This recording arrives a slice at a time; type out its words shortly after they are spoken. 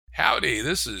Howdy,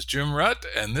 this is Jim Rutt,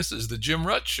 and this is The Jim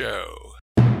Rutt Show.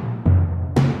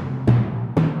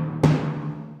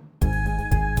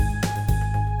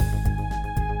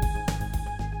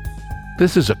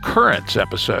 This is a Currents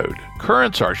episode.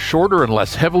 Currents are shorter and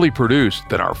less heavily produced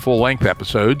than our full-length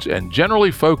episodes and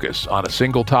generally focus on a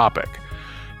single topic.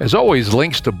 As always,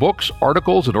 links to books,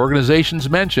 articles, and organizations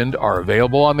mentioned are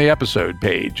available on the episode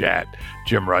page at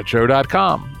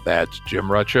jimruttshow.com. That's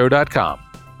jimruttshow.com.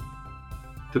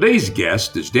 Today's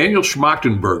guest is Daniel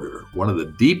Schmachtenberger, one of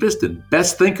the deepest and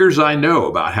best thinkers I know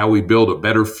about how we build a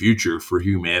better future for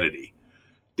humanity.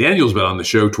 Daniel's been on the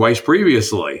show twice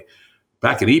previously.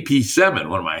 Back in EP7,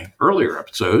 one of my earlier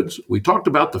episodes, we talked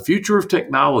about the future of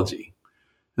technology.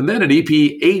 And then in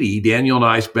EP80, Daniel and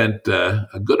I spent a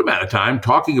good amount of time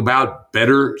talking about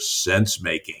better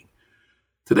sense-making.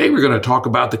 Today, we're going to talk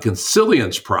about the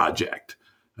Consilience project,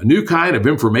 a new kind of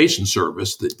information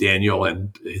service that Daniel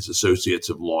and his associates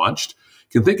have launched.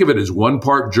 You can think of it as one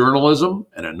part journalism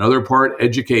and another part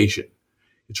education.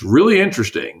 It's really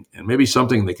interesting and maybe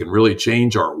something that can really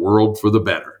change our world for the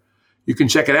better. You can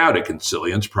check it out at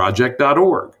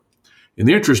consilienceproject.org. In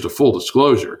the interest of full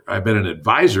disclosure, I've been an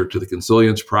advisor to the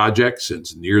Consilience project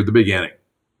since near the beginning.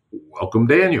 Welcome,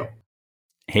 Daniel.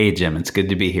 Hey, Jim. It's good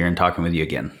to be here and talking with you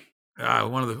again.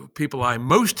 One of the people I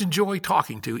most enjoy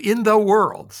talking to in the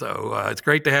world. So it's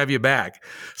great to have you back.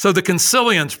 So the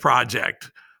Consilience project,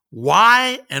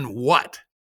 why and what?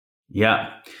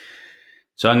 Yeah.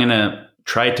 So I'm going to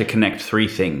try to connect three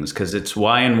things because it's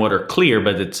why and what are clear,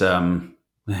 but it's a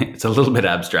little bit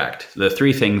abstract. The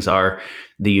three things are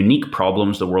the unique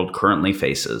problems the world currently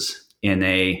faces in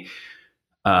a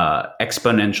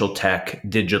exponential tech,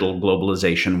 digital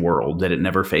globalization world that it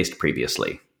never faced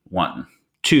previously. One.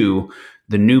 Two,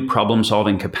 the new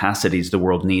problem-solving capacities the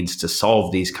world needs to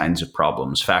solve these kinds of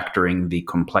problems, factoring the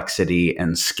complexity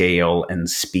and scale and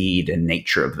speed and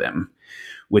nature of them,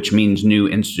 which means new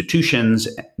institutions,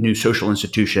 new social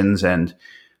institutions, and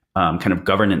kind of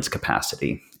governance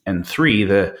capacity. And three,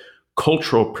 the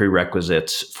cultural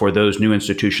prerequisites for those new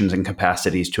institutions and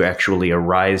capacities to actually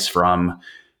arise from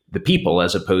the people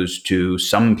as opposed to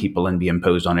some people and be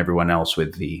imposed on everyone else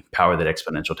with the power that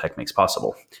exponential tech makes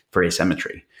possible for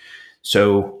asymmetry.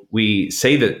 So we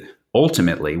say that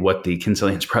ultimately what the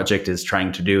Consilience project is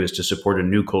trying to do is to support a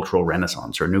new cultural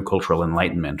renaissance or a new cultural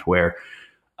enlightenment where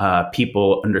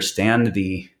people understand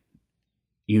the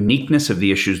uniqueness of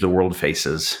the issues the world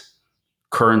faces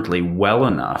currently well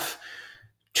enough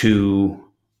to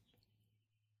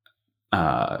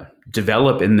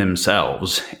develop in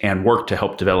themselves and work to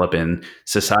help develop in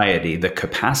society the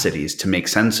capacities to make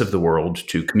sense of the world,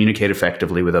 to communicate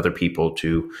effectively with other people,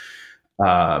 to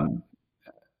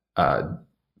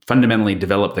fundamentally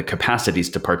develop the capacities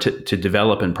to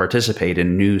develop and participate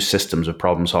in new systems of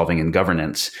problem solving and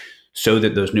governance so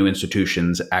that those new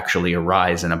institutions actually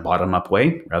arise in a bottom-up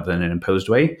way rather than an imposed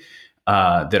way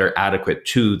that are adequate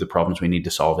to the problems we need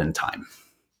to solve in time.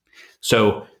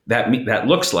 So that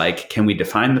looks like, can we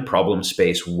define the problem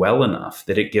space well enough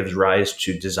that it gives rise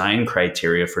to design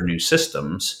criteria for new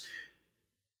systems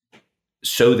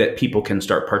so that people can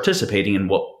start participating in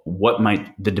what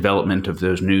might the development of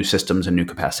those new systems and new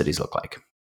capacities look like?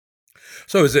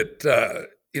 So is it,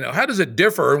 how does it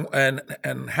differ and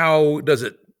how does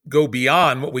it go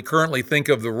beyond what we currently think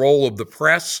of the role of the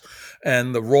press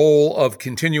and the role of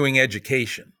continuing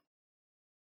education?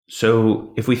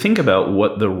 So if we think about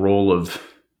what the role of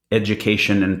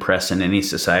education and press in any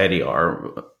society are,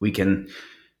 we can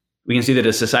see that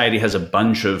a society has a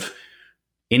bunch of,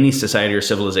 any society or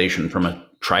civilization from a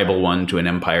tribal one to an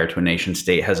empire to a nation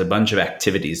state has a bunch of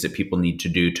activities that people need to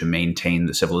do to maintain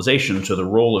the civilization. So the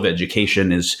role of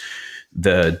education is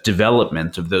the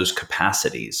development of those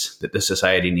capacities that the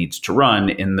society needs to run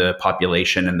in the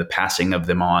population and the passing of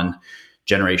them on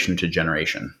generation to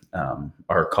generation.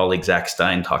 Our colleague Zach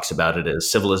Stein talks about it as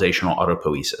civilizational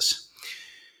autopoiesis.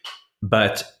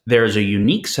 But there's a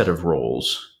unique set of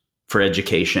roles for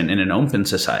education in an open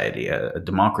society, a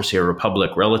democracy or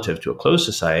republic relative to a closed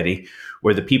society,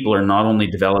 where the people are not only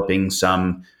developing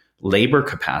some labor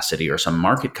capacity or some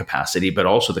market capacity, but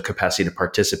also the capacity to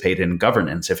participate in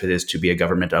governance if it is to be a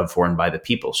government of, for, and by the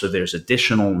people. So there's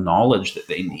additional knowledge that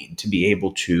they need to be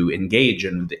able to engage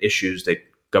in the issues that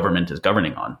government is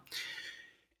governing on.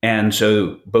 And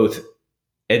so both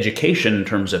education in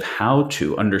terms of how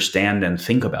to understand and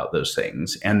think about those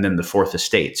things, and then the fourth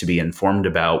estate to be informed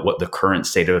about what the current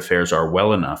state of affairs are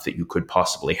well enough that you could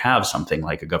possibly have something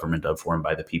like a government of, for, and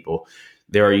by the people.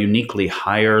 There are uniquely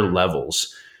higher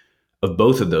levels of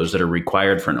both of those that are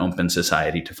required for an open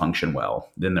society to function well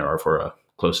than there are for a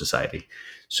closed society.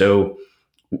 So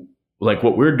like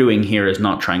what we're doing here is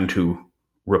not trying to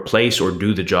replace or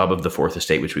do the job of the fourth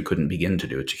estate, which we couldn't begin to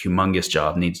do. It's a humongous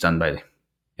job, needs done by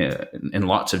in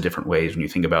lots of different ways when you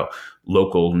think about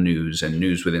local news and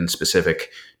news within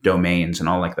specific domains and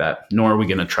all like that. Nor are we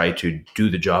going to try to do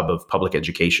the job of public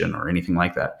education or anything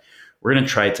like that. We're going to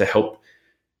try to help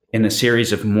in a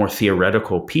series of more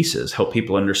theoretical pieces, help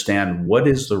people understand what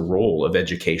is the role of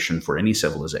education for any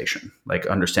civilization, like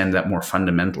understand that more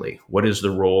fundamentally. What is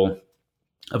the role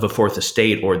of a fourth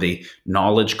estate or the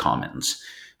knowledge commons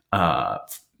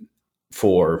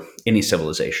for any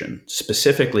civilization?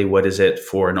 Specifically, what is it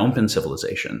for an open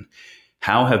civilization?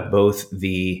 How have both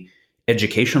the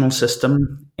educational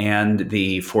system and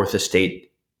the fourth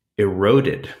estate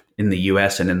eroded in the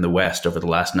US and in the West over the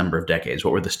last number of decades?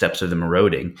 What were the steps of them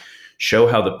eroding? Show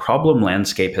how the problem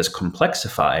landscape has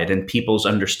complexified and people's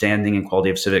understanding and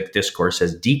quality of civic discourse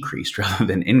has decreased rather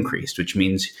than increased, which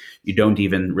means you don't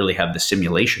even really have the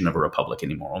simulation of a republic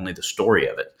anymore, only the story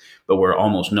of it, but where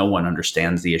almost no one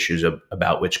understands the issues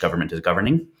about which government is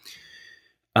governing.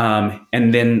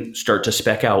 And then start to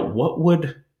spec out what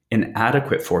would an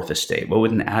adequate fourth estate, what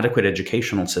would an adequate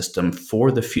educational system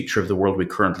for the future of the world we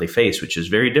currently face, which is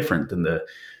very different than the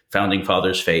founding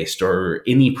fathers faced or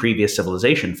any previous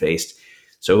civilization faced.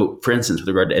 So, for instance, with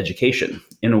regard to education,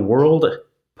 in a world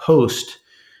post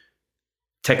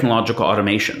technological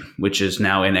automation, which is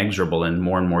now inexorable in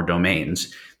more and more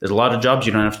domains, there's a lot of jobs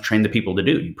you don't have to train the people to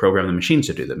do. You program the machines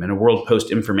to do them. In a world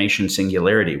post information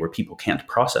singularity, where people can't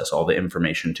process all the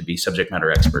information to be subject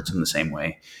matter experts in the same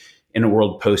way, in a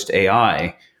world post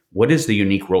AI, what is the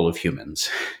unique role of humans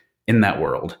in that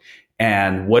world?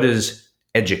 And what is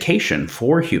education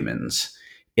for humans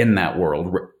in that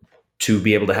world to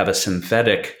be able to have a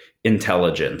synthetic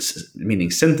intelligence, meaning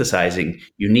synthesizing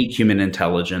unique human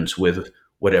intelligence with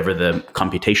whatever the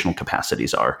computational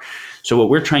capacities are? So what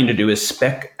we're trying to do is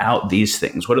spec out these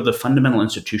things. What are the fundamental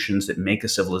institutions that make a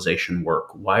civilization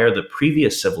work? Why are the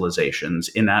previous civilizations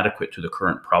inadequate to the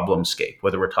current problemscape?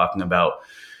 Whether we're talking about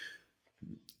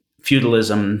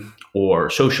feudalism or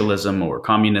socialism or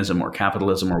communism or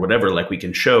capitalism or whatever, like we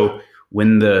can show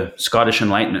when the Scottish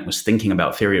Enlightenment was thinking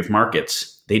about theory of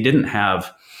markets, they didn't have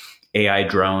AI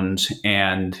drones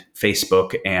and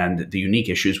Facebook and the unique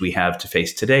issues we have to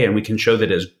face today. And we can show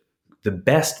that as the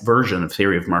best version of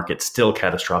theory of markets still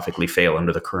catastrophically fail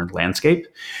under the current landscape,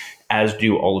 as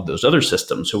do all of those other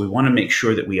systems. So we want to make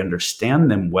sure that we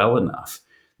understand them well enough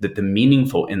that the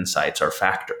meaningful insights are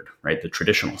factored, right? The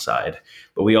traditional side.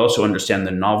 But we also understand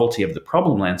the novelty of the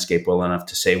problem landscape well enough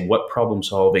to say what problem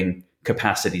solving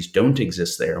capacities don't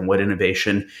exist there and what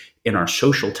innovation in our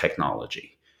social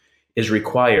technology is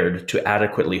required to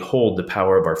adequately hold the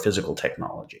power of our physical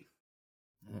technology.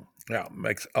 Yeah,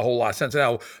 makes a whole lot of sense.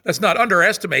 Now, let's not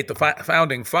underestimate the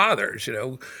founding fathers.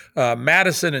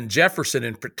 Madison and Jefferson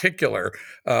in particular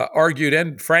argued,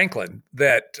 and Franklin,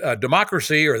 that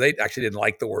democracy, or they actually didn't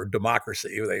like the word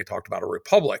democracy, they talked about a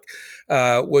republic,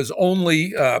 was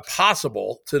only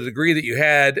possible to the degree that you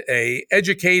had a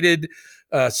educated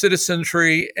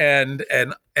citizenry and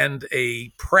a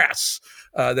press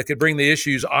that could bring the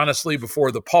issues honestly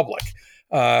before the public.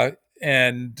 So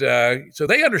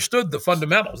they understood the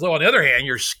fundamentals. Though on the other hand,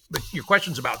 your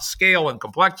questions about scale and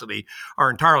complexity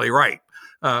are entirely right.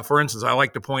 For instance, I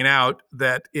like to point out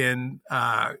that in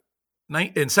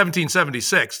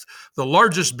 1776, the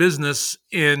largest business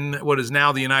in what is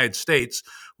now the United States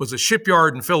was a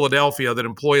shipyard in Philadelphia that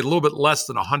employed a little bit less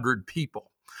than 100 people.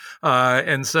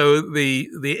 And so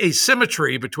the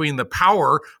asymmetry between the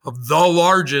power of the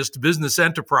largest business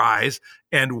enterprise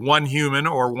and one human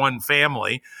or one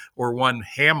family or one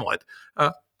hamlet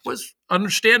was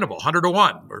understandable, 100 to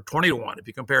 1 or 20 to 1 if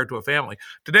you compare it to a family.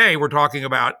 Today, we're talking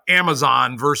about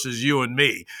Amazon versus you and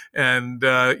me. And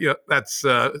that's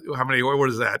how many, what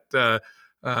is that?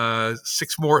 5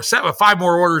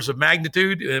 more orders of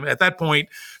magnitude. At that point,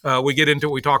 we get into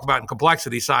what we talk about in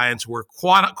complexity science, where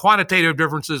quantitative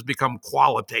differences become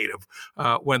qualitative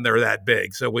when they're that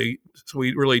big. So we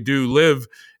really do live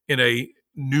in a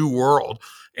new world.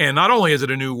 And not only is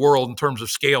it a new world in terms of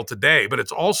scale today, but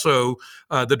it's also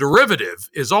the derivative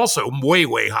is also way,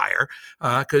 way higher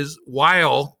because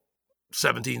while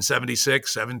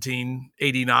 1776,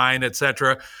 1789, et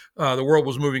cetera, the world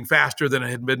was moving faster than it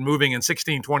had been moving in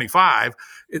 1625.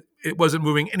 It wasn't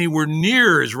moving anywhere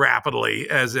near as rapidly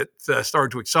as it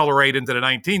started to accelerate into the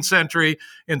 19th century,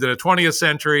 into the 20th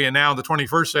century, and now the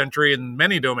 21st century in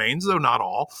many domains, though not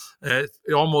all. It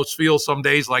almost feels some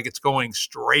days like it's going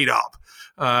straight up.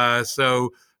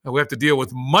 So we have to deal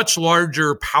with much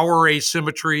larger power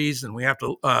asymmetries, and we have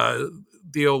to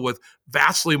deal with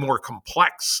vastly more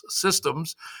complex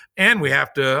systems. And we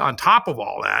have to, on top of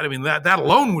all that, I mean, that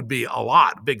alone would be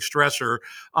a big stressor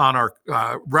on our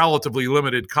relatively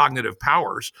limited cognitive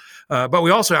powers. But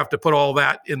we also have to put all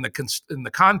that in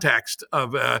the context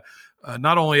of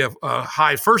not only a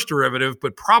high first derivative,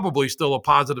 but probably still a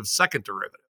positive second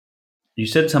derivative. You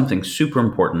said something super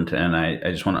important, and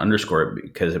I just want to underscore it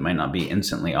because it might not be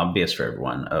instantly obvious for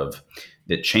everyone, of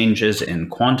that changes in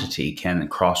quantity can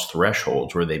cross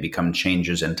thresholds where they become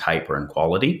changes in type or in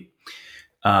quality.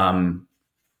 So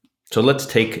let's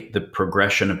take the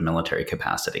progression of military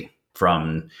capacity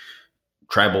from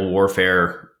tribal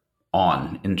warfare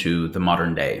on into the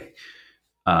modern day.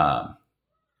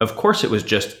 Of course, it was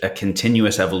just a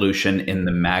continuous evolution in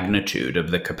the magnitude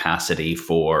of the capacity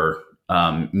for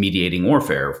mediating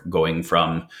warfare, going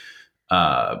from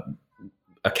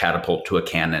a catapult to a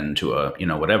cannon to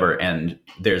a whatever. And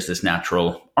there's this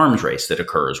natural arms race that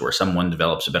occurs where someone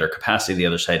develops a better capacity. The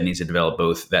other side needs to develop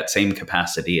both that same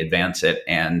capacity, advance it,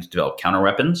 and develop counter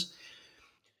weapons.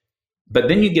 But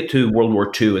then you get to World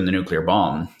War II and the nuclear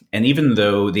bomb. And even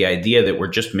though the idea that we're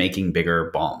just making bigger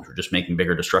bombs, we're just making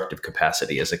bigger destructive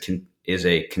capacity is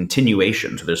a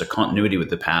continuation. So there's a continuity with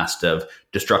the past of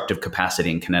destructive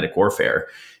capacity and kinetic warfare.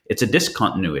 It's a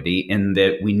discontinuity in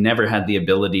that we never had the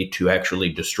ability to actually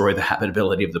destroy the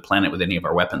habitability of the planet with any of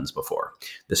our weapons before.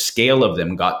 The scale of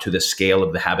them got to the scale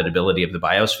of the habitability of the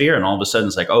biosphere, and all of a sudden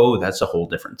it's like, oh, that's a whole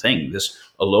different thing.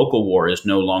 A local war is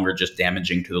no longer just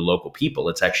damaging to the local people,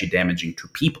 it's actually damaging to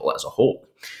people as a whole.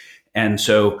 And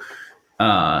so,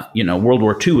 World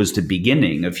War II was the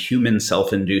beginning of human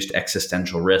self-induced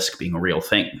existential risk being a real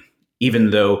thing.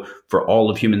 Even though for all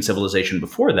of human civilization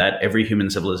before that, every human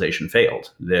civilization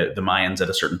failed. The Mayans at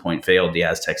a certain point failed, the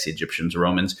Aztecs, the Egyptians, the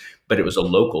Romans, but it was a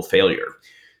local failure.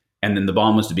 And then the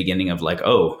bomb was the beginning of like,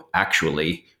 oh,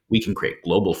 actually, we can create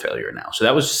global failure now. So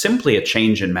that was simply a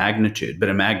change in magnitude, but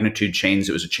a magnitude change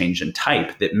that was a change in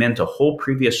type that meant a whole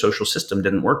previous social system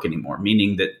didn't work anymore,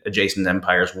 meaning that adjacent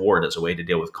empires warred as a way to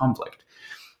deal with conflict.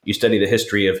 You study the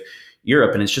history of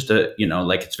Europe, and it's just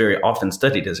it's very often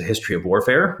studied as a history of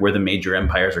warfare where the major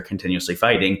empires are continuously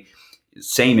fighting.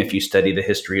 Same if you study the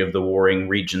history of the warring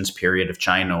regions period of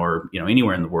China or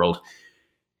anywhere in the world.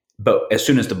 But as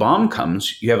soon as the bomb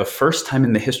comes, you have a first time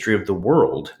in the history of the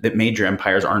world that major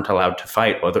empires aren't allowed to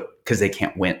fight because they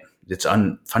can't win. It's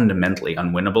fundamentally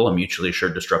unwinnable, a mutually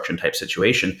assured destruction type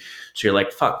situation. So you're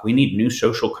like, fuck, we need new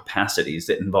social capacities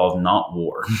that involve not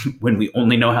war when we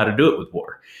only know how to do it with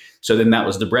war. So then that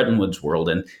was the Bretton Woods world.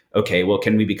 And okay, well,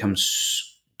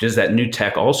 does that new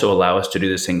tech also allow us to do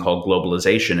this thing called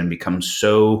globalization and become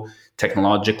so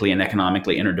technologically and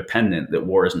economically interdependent that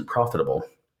war isn't profitable?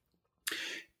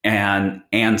 And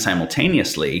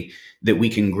simultaneously, that we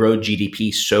can grow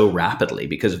GDP so rapidly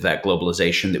because of that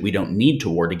globalization that we don't need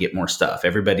to war to get more stuff.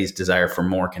 Everybody's desire for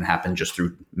more can happen just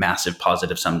through massive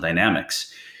positive sum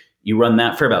dynamics. You run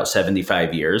that for about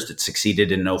 75 years. It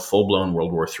succeeded in no full-blown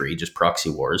World War III, just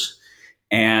proxy wars.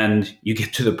 And you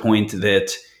get to the point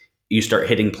that you start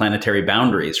hitting planetary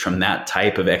boundaries from that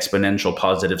type of exponential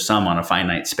positive sum on a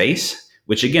finite space,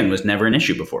 which again was never an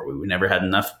issue before. We never had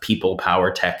enough people,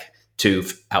 power, tech to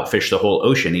outfish the whole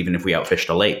ocean, even if we outfished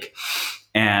a lake.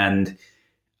 And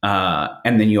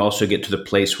then you also get to the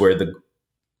place where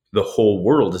the whole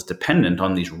world is dependent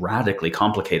on these radically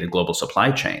complicated global supply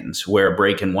chains, where a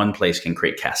break in one place can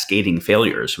create cascading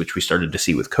failures, which we started to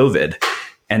see with COVID.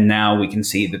 And now we can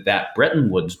see that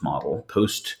Bretton Woods model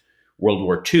post World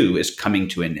War II is coming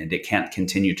to an end. It can't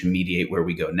continue to mediate where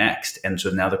we go next. And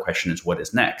so now the question is, what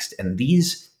is next? And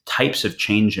these types of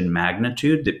change in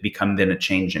magnitude that become then a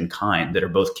change in kind, that are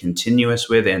both continuous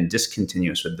with and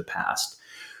discontinuous with the past,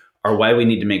 are why we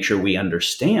need to make sure we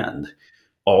understand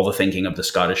all the thinking of the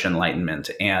Scottish Enlightenment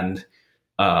and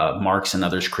Marx and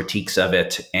others' critiques of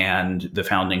it, and the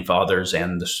founding fathers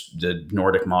and the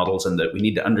Nordic models, and that we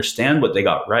need to understand what they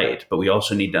got right, but we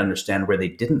also need to understand where they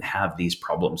didn't have these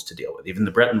problems to deal with. Even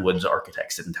the Bretton Woods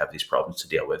architects didn't have these problems to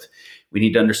deal with. We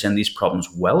need to understand these problems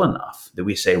well enough that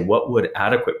we say, what would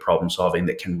adequate problem solving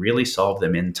that can really solve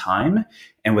them in time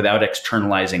and without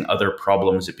externalizing other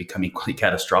problems that become equally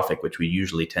catastrophic, which we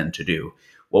usually tend to do,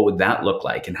 what would that look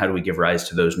like? And how do we give rise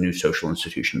to those new social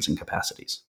institutions and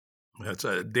capacities? That's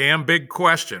a damn big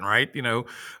question, right?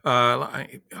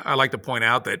 I like to point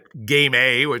out that Game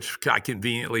A, which I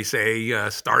conveniently say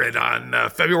started on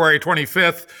February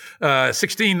 25th,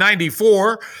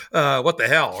 1694. What the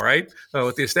hell, right?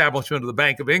 With the establishment of the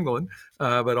Bank of England,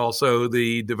 but also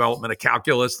the development of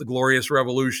calculus, the Glorious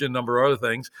Revolution, a number of other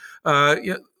things.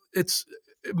 It's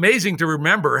amazing to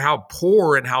remember how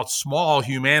poor and how small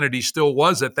humanity still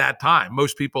was at that time.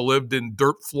 Most people lived in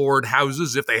dirt-floored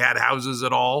houses, if they had houses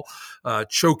at all,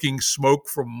 choking smoke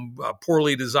from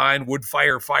poorly designed wood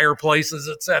fireplaces,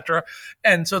 etc.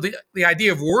 And so the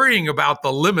idea of worrying about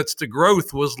the limits to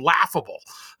growth was laughable.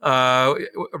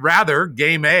 Rather,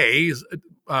 Game A's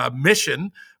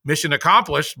mission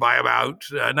accomplished by about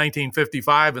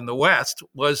 1955 in the West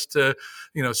was to,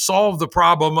 solve the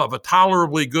problem of a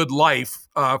tolerably good life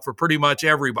for pretty much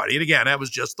everybody. And again, that was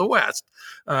just the West,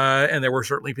 and there were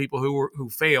certainly people who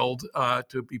failed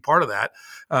to be part of that.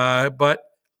 But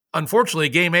unfortunately,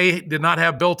 Game A did not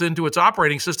have built into its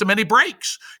operating system any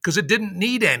brakes because it didn't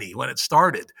need any when it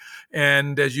started.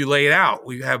 And as you laid out,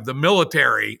 we have the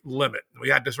military limit. We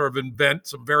had to sort of invent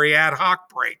some very ad hoc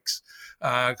brakes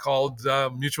called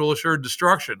mutual assured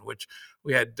destruction, which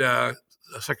we had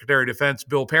Secretary of Defense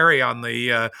Bill Perry on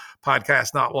the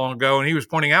podcast not long ago, and he was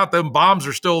pointing out them bombs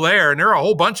are still there, and there are a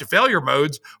whole bunch of failure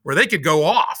modes where they could go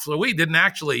off. So we didn't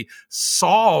actually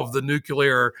solve the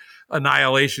nuclear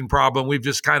annihilation problem. We've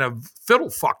just kind of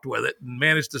fiddle-fucked with it and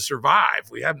managed to survive.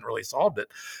 We haven't really solved it.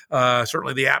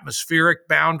 Certainly the atmospheric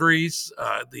boundaries,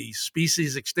 the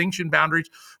species extinction boundaries.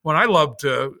 One I love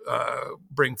to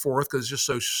bring forth because it's just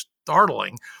so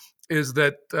startling is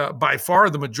that by far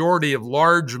the majority of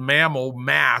large mammal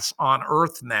mass on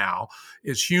Earth now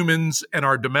is humans and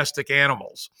our domestic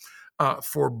animals.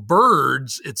 For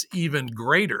birds, it's even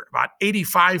greater. About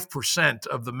 85%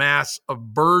 of the mass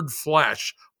of bird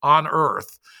flesh on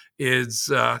Earth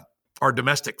is our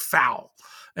domestic fowl.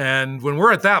 And when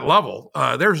we're at that level,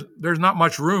 there's not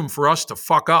much room for us to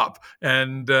fuck up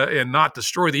and not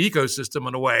destroy the ecosystem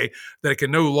in a way that it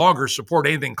can no longer support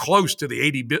anything close to the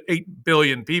 8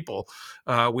 billion people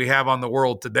we have on the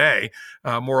world today.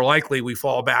 More likely, we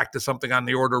fall back to something on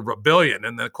the order of 1 billion.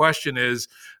 And the question is,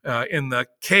 in the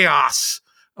chaos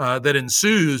that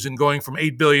ensues in going from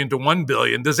 8 billion to 1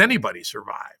 billion, does anybody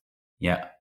survive? Yeah.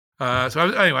 I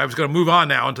was going to move on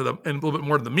now into a little bit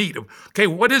more to the meat of, okay,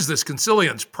 what is this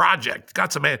Consilience project?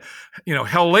 Got some,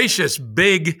 hellacious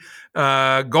big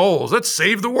goals. Let's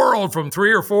save the world from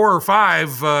 3 or 4 or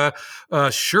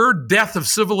 5 sure death of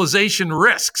civilization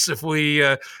risks if we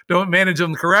don't manage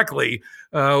them correctly.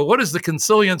 What does the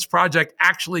Consilience project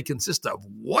actually consist of?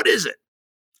 What is it?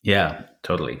 Yeah,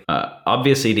 totally.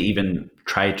 Obviously, to even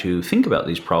try to think about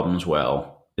these problems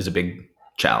well is a big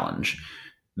challenge.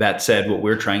 That said, what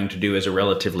we're trying to do is a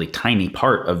relatively tiny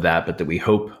part of that, but that we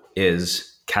hope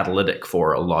is catalytic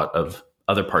for a lot of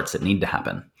other parts that need to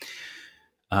happen.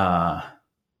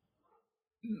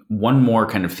 One more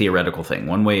kind of theoretical thing,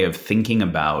 one way of thinking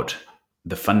about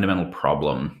the fundamental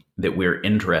problem that we're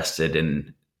interested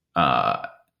in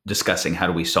discussing how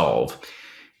do we solve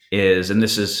is, and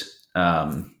this is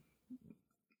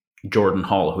Jordan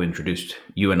Hall, who introduced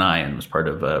you and I and was part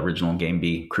of original Game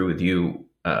B Crew with You,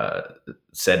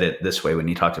 said it this way when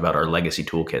he talked about our legacy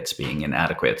toolkits being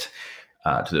inadequate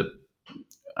to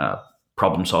the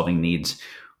problem-solving needs.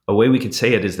 A way we could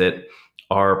say it is that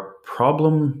our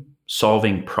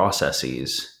problem-solving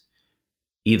processes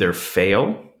either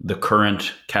fail the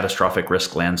current catastrophic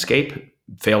risk landscape,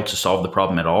 fail to solve the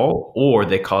problem at all, or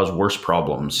they cause worse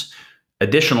problems,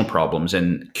 additional problems,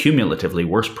 and cumulatively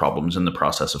worse problems in the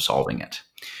process of solving it.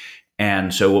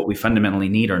 And so what we fundamentally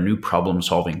need are new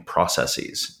problem-solving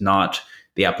processes, not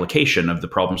the application of the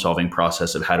problem-solving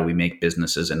process of how do we make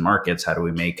businesses and markets, how do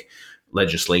we make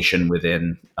legislation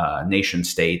within nation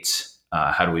states,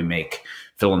 how do we make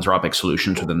philanthropic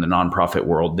solutions within the nonprofit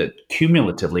world, that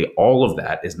cumulatively all of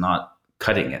that is not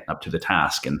cutting it up to the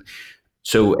task. And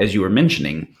so as you were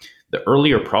mentioning, the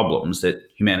earlier problems that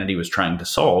humanity was trying to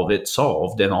solve, it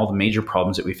solved, and all the major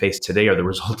problems that we face today are the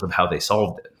result of how they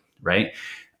solved it, right?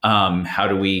 How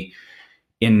do we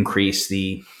increase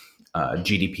the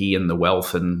GDP and the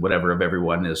wealth and whatever of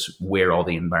everyone is where all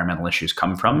the environmental issues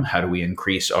come from? How do we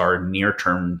increase our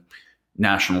near-term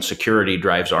national security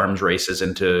drives arms races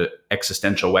into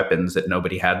existential weapons that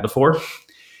nobody had before?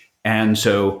 And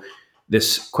so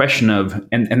this question of,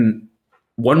 and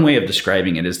one way of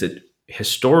describing it is that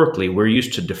historically we're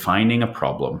used to defining a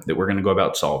problem that we're going to go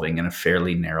about solving in a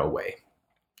fairly narrow way.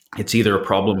 It's either a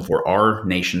problem for our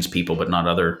nation's people, but not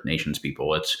other nations'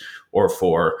 people. Or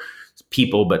for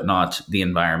people, but not the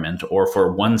environment, or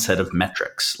for one set of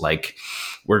metrics, like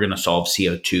we're going to solve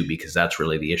CO2 because that's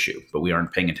really the issue, but we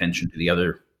aren't paying attention to the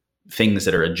other things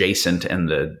that are adjacent and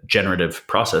the generative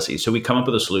processes. So we come up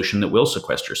with a solution that will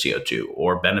sequester CO2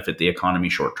 or benefit the economy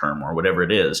short term or whatever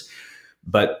it is.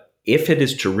 But if it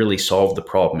is to really solve the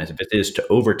problem, if it is to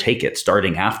overtake it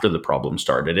starting after the problem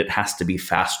started, it has to be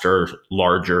faster,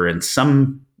 larger, and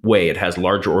some way. It has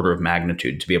larger order of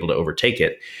magnitude to be able to overtake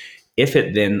it. If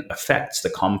it then affects the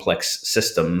complex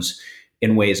systems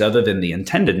in ways other than the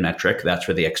intended metric, that's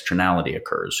where the externality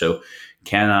occurs. So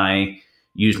can I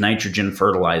use nitrogen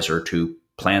fertilizer to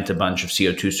plant a bunch of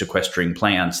CO2 sequestering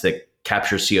plants that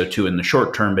capture CO2 in the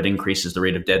short term but increases the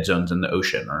rate of dead zones in the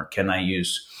ocean? Or can I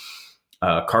use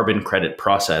a carbon credit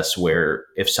process where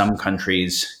if some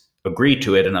countries agree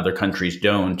to it and other countries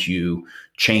don't, you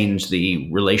change the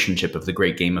relationship of the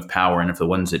great game of power. And if the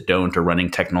ones that don't are running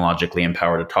technologically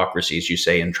empowered autocracies, you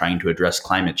say, in trying to address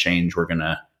climate change, we're going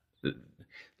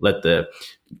to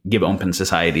give open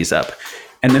societies up.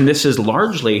 And then this is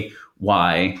largely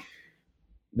why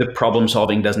the problem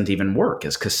solving doesn't even work,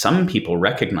 is because some people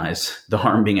recognize the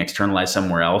harm being externalized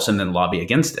somewhere else and then lobby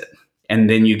against it. And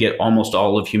then you get almost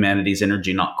all of humanity's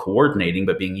energy not coordinating,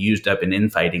 but being used up in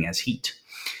infighting as heat.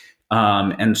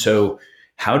 And so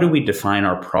how do we define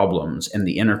our problems and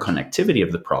the interconnectivity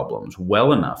of the problems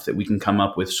well enough that we can come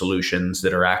up with solutions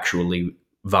that are actually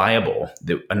viable,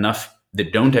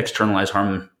 that don't externalize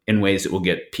harm in ways that will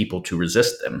get people to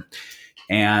resist them,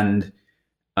 and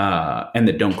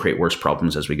that don't create worse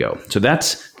problems as we go? So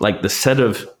that's like the set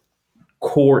of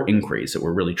core inquiries that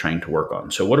we're really trying to work on.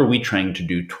 So what are we trying to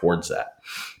do towards that?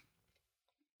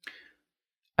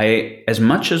 As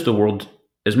much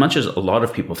as a lot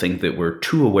of people think that we're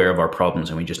too aware of our problems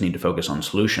and we just need to focus on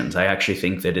solutions, I actually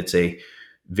think that it's a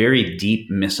very deep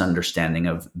misunderstanding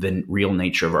of the real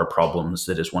nature of our problems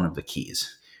that is one of the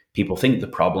keys. People think the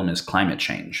problem is climate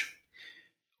change,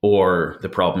 or the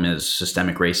problem is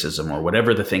systemic racism, or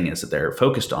whatever the thing is that they're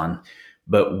focused on.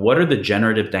 But what are the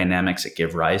generative dynamics that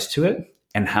give rise to it?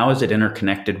 And how is it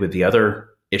interconnected with the other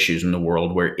issues in the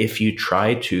world where if you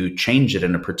try to change it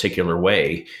in a particular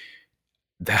way,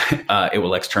 that it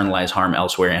will externalize harm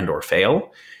elsewhere and or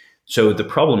fail? So the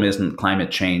problem isn't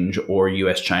climate change or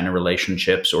US-China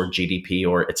relationships or GDP,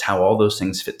 or it's how all those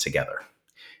things fit together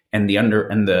and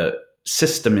the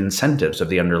system incentives of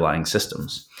the underlying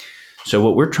systems. So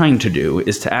what we're trying to do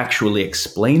is to actually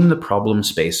explain the problem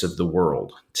space of the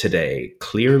world today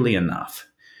clearly enough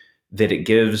that it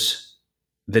gives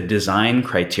the design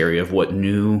criteria of what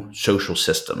new social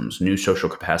systems, new social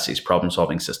capacities,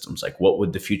 problem-solving systems, like what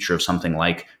would the future of something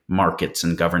like markets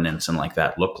and governance and like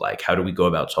that look like? How do we go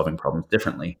about solving problems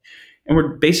differently? And we're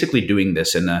basically doing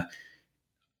this in a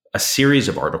series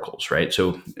of articles, right?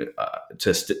 So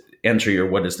to answer your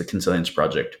what is the Consilience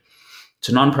Project, it's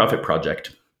a nonprofit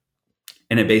project.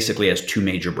 And it basically has two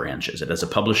major branches. It has a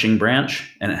publishing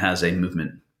branch and it has a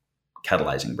movement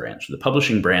catalyzing branch. The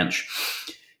publishing branch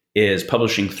is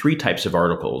publishing 3 types of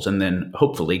articles and then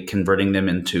hopefully converting them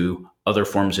into other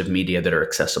forms of media that are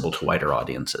accessible to wider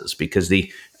audiences, because the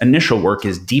initial work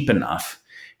is deep enough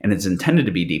and it's intended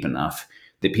to be deep enough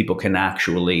that people can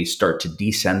actually start to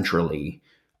decentrally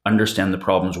understand the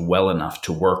problems well enough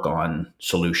to work on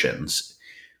solutions,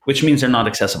 which means they're not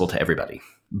accessible to everybody.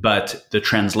 But the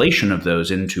translation of those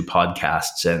into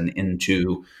podcasts and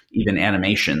into even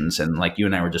animations, and like you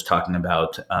and I were just talking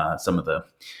about some of the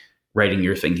writing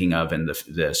you're thinking of and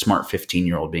the smart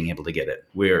 15-year-old being able to get it.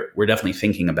 We're definitely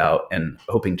thinking about and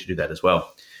hoping to do that as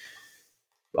well.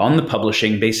 On the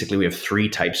publishing, basically we have 3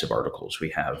 types of articles. We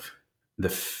have the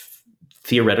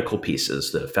theoretical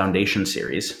pieces, the foundation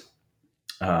series,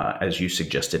 as you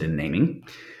suggested in naming,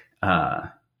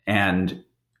 and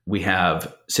we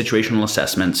have situational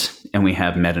assessments, and we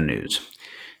have meta news.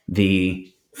 The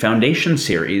foundation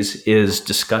series is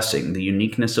discussing the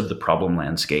uniqueness of the problem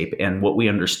landscape and what we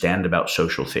understand about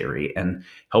social theory, and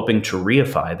helping to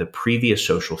reify the previous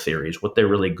social theories, what they're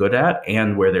really good at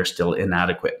and where they're still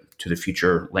inadequate to the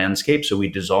future landscape. So we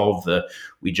dissolve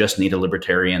we just need a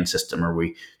libertarian system, or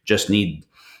we just need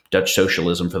Dutch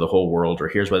socialism for the whole world, or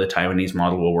here's why the Taiwanese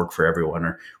model will work for everyone.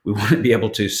 Or we want to be able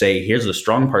to say, here's the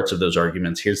strong parts of those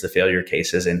arguments, here's the failure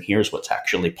cases, and here's what's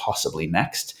actually possibly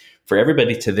next for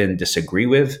everybody to then disagree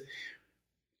with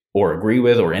or agree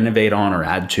with or innovate on or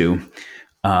add to.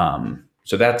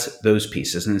 So that's those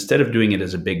pieces. And instead of doing it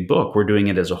as a big book, we're doing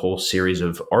it as a whole series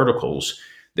of articles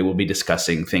that will be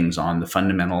discussing things on the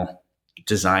fundamental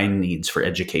design needs for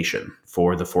education,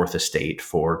 for the fourth estate,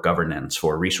 for governance,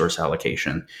 for resource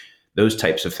allocation, those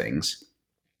types of things,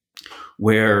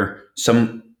 where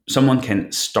someone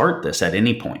can start this at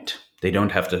any point. They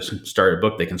don't have to start a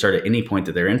book. They can start at any point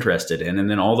that they're interested in. And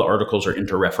then all the articles are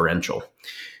interreferential.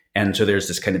 And so there's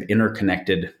this kind of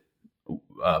interconnected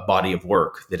body of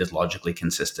work that is logically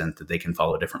consistent, that they can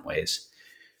follow different ways.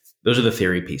 Those are the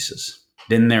theory pieces.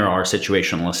 Then there are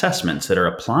situational assessments that are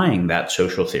applying that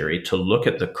social theory to look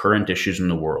at the current issues in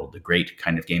the world, the great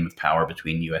kind of game of power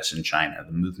between US and China,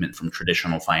 the movement from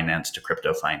traditional finance to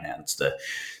crypto finance, the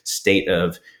state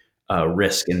of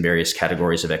risk in various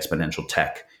categories of exponential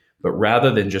tech. But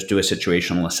rather than just do a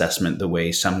situational assessment the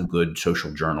way some good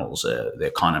social journals, The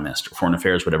Economist or Foreign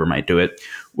Affairs, whatever might do it,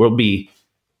 we'll be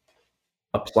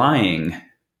applying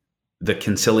the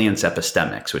Consilience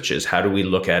epistemics, which is how do we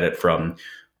look at it from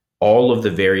all of the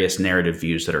various narrative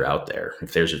views that are out there.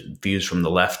 If there's views from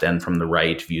the left and from the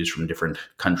right, views from different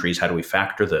countries, how do we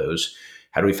factor those?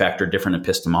 How do we factor different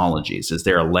epistemologies? Is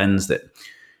there a lens that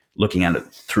looking at it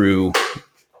through,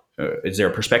 is there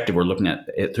a perspective we're looking at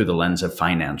it through the lens of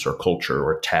finance or culture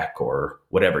or tech or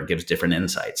whatever gives different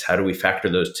insights? How do we factor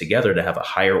those together to have a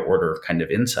higher order kind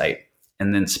of insight?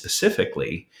 And then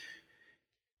specifically,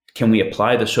 can we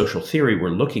apply the social theory we're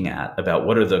looking at about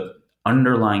what are the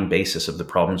underlying basis of the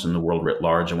problems in the world writ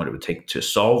large and what it would take to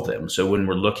solve them? So when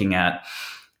we're looking at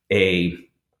a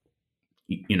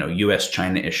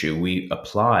US-China issue, we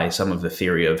apply some of the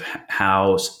theory of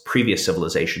how previous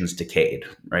civilizations decayed,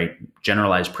 right?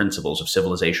 Generalized principles of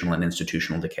civilizational and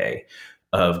institutional decay,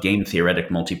 of game theoretic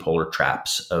multipolar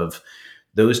traps, of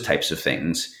those types of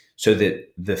things, so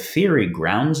that the theory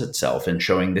grounds itself in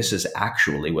showing this is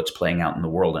actually what's playing out in the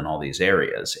world in all these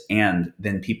areas. And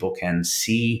then people can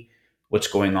see what's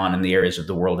going on in the areas of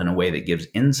the world in a way that gives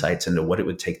insights into what it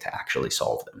would take to actually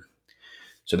solve them.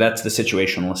 So that's the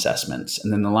situational assessments.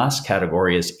 And then the last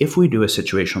category is if we do a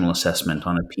situational assessment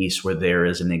on a piece where there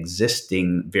is an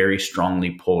existing, very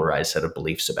strongly polarized set of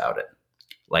beliefs about it,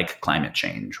 like climate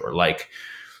change or like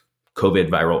COVID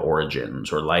viral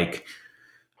origins or like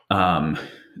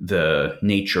the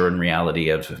nature and reality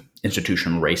of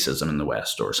institutional racism in the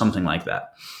West or something like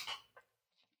that.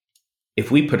 If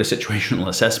we put a situational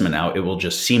assessment out, it will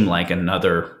just seem like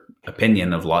another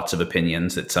opinion of lots of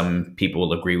opinions that some people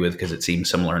will agree with because it seems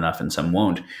similar enough and some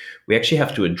won't. We actually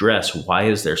have to address why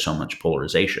is there so much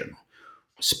polarization?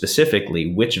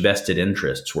 Specifically, which vested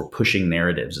interests were pushing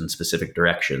narratives in specific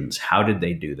directions? How did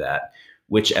they do that?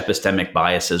 Which epistemic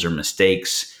biases or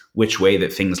mistakes? Which way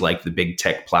that things like the big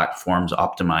tech platforms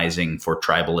optimizing for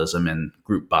tribalism and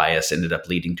group bias ended up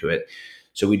leading to it?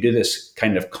 So we do this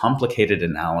kind of complicated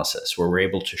analysis where we're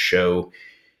able to show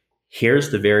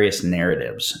here's the various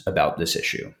narratives about this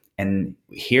issue, and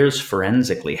here's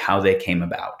forensically how they came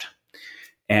about.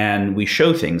 And we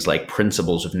show things like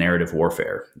principles of narrative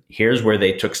warfare. Here's where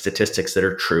they took statistics that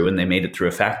are true and they made it through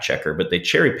a fact checker, but they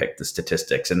cherry picked the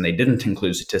statistics and they didn't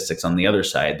include statistics on the other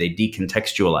side. They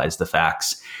decontextualized the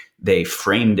facts. They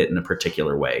framed it in a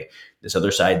particular way. This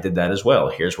other side did that as well.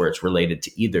 Here's where it's related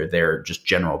to either their just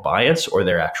general bias or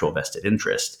their actual vested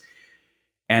interest.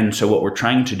 And so what we're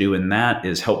trying to do in that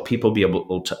is help people be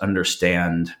able to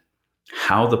understand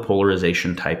how the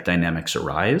polarization type dynamics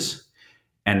arise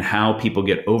and how people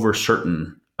get over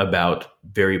certain about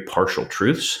very partial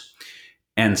truths,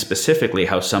 and specifically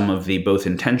how some of the both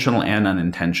intentional and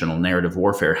unintentional narrative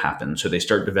warfare happens. So they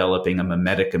start developing a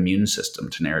mimetic immune system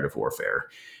to narrative warfare,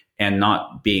 and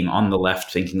not being on the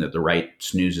left thinking that the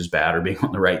right's news is bad or being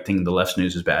on the right thinking the left's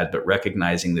news is bad, but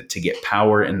recognizing that to get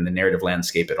power in the narrative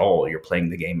landscape at all, you're playing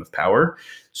the game of power.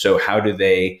 So how do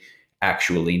they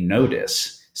actually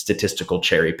notice statistical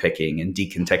cherry picking and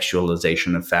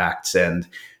decontextualization of facts and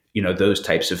those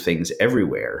types of things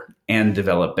everywhere, and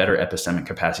develop better epistemic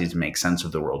capacities to make sense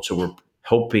of the world? So we're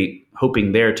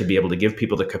hoping there to be able to give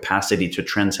people the capacity to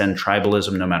transcend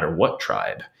tribalism no matter what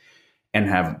tribe, and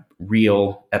have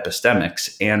real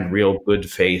epistemics and real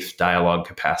good faith dialogue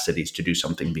capacities to do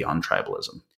something beyond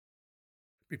tribalism.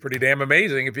 It'd be pretty damn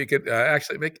amazing if you could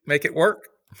actually make it work.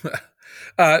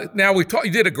 Now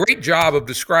you did a great job of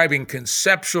describing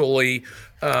conceptually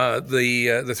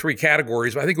the three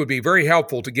categories. I think it would be very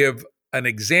helpful to give an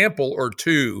example or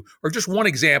two, or just one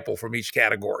example from each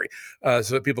category, so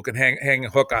that people can hang a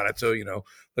hook on it. So,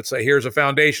 let's say here's a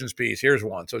foundations piece, here's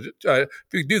one. So if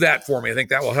you do that for me, I think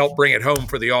that will help bring it home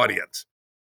for the audience.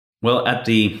 Well, at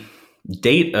the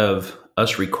date of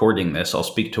us recording this, I'll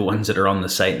speak to ones that are on the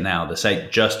site now. The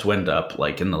site just went up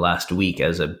like in the last week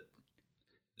as a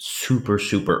super,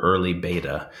 super early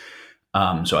beta.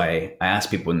 So I ask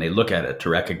people when they look at it to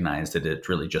recognize that it's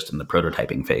really just in the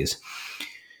prototyping phase.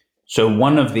 So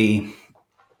one of the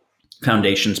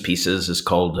foundations pieces is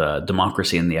called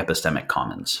Democracy in the Epistemic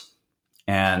Commons.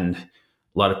 And a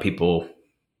lot of people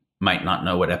might not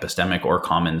know what epistemic or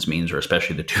commons means, or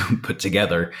especially the two put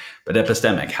together. But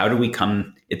epistemic, how do we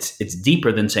come? It's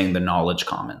deeper than saying the knowledge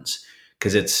commons,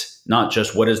 because it's not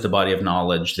just what is the body of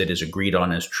knowledge that is agreed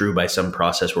on as true by some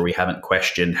process where we haven't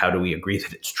questioned how do we agree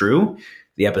that it's true.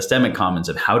 the epistemic commons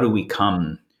of how do we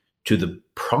come to the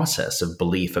process of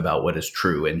belief about what is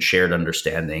true and shared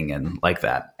understanding and like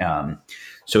that.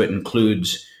 So it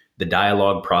includes the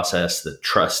dialogue process, the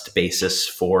trust basis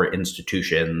for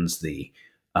institutions, the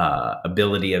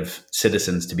ability of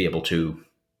citizens to be able to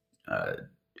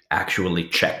actually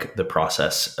check the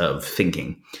process of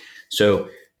thinking. So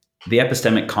the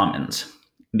epistemic commons,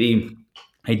 the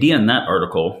idea in that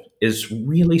article is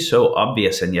really so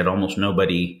obvious, and yet almost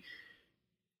nobody,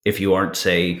 if you aren't,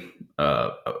 say,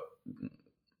 a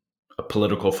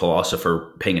political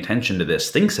philosopher paying attention to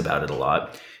this, thinks about it a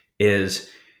lot, is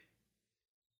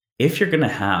if you're going to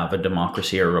have a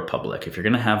democracy or a republic, if you're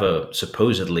going to have a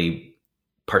supposedly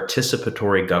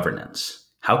participatory governance,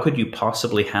 how could you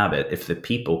possibly have it if the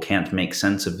people can't make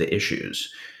sense of the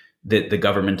issues that the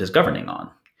government is governing on?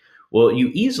 Well, you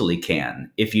easily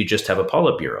can if you just have a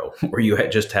Politburo or you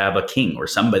just have a king or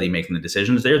somebody making the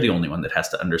decisions. They're the only one that has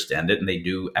to understand it, and they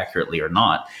do accurately or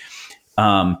not.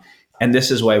 And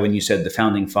this is why when you said the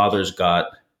founding fathers got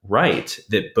right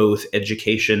that both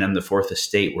education and the Fourth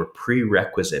Estate were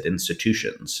prerequisite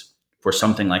institutions for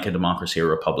something like a democracy or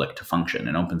republic to function,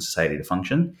 an open society to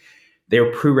function, they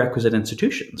were prerequisite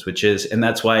institutions, which is, and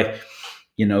that's why,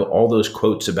 all those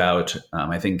quotes about,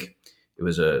 I think it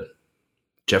was a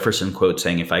Jefferson quote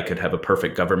saying, if I could have a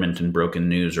perfect government and broken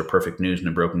news, or perfect news and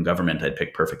a broken government, I'd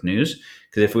pick perfect news.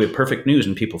 Because if we have perfect news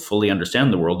and people fully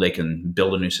understand the world, they can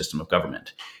build a new system of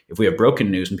government. If we have broken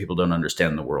news and people don't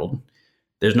understand the world,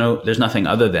 there's nothing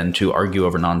other than to argue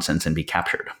over nonsense and be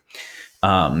captured.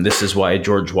 This is why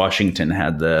George Washington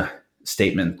had the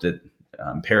statement that,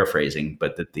 paraphrasing,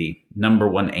 but that the number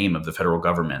one aim of the federal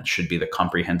government should be the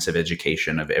comprehensive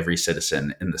education of every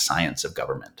citizen in the science of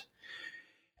government.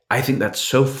 I think that's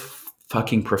so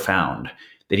fucking profound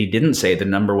that he didn't say the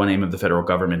number one aim of the federal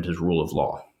government is rule of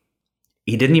law.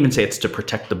 He didn't even say it's to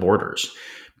protect the borders,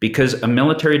 because a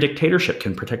military dictatorship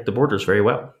can protect the borders very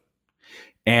well.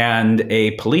 And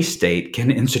a police state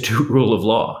can institute rule of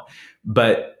law.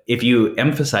 But if you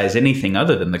emphasize anything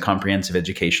other than the comprehensive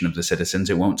education of the citizens,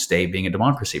 it won't stay being a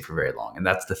democracy for very long. And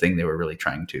that's the thing they were really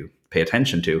trying to pay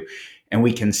attention to. And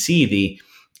we can see the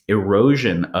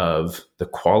erosion of the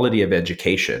quality of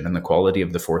education and the quality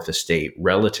of the Fourth Estate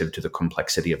relative to the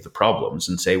complexity of the problems,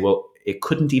 and say, well, it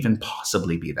couldn't even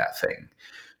possibly be that thing.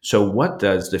 So what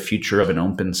does the future of an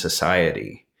open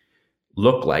society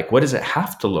look like? What does it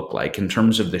have to look like in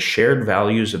terms of the shared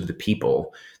values of the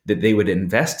people that they would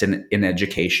invest in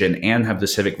education and have the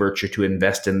civic virtue to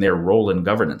invest in their role in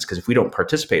governance? Because if we don't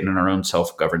participate in our own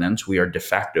self-governance, we are de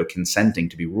facto consenting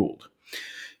to be ruled.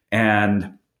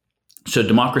 And so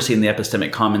democracy in the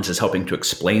epistemic commons is helping to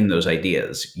explain those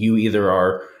ideas. You either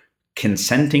are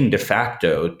consenting de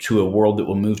facto to a world that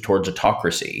will move towards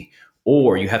autocracy,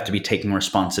 or you have to be taking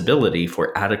responsibility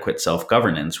for adequate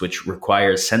self-governance, which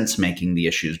requires sense-making the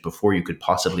issues before you could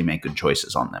possibly make good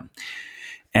choices on them.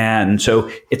 And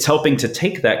so it's helping to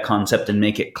take that concept and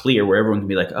make it clear where everyone can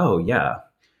be like, oh, yeah,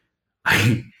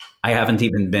 I haven't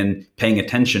even been paying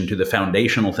attention to the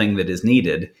foundational thing that is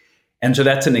needed. And so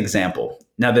that's an example.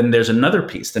 Now, then there's another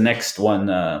piece. The next one,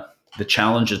 the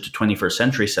challenges to 21st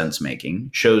century sense-making,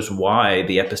 shows why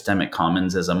the epistemic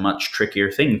commons is a much trickier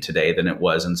thing today than it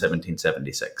was in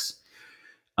 1776.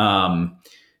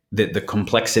 The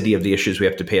complexity of the issues we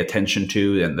have to pay attention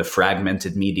to, and the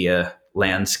fragmented media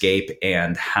landscape,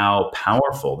 and how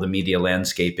powerful the media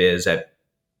landscape is at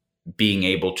being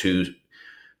able to,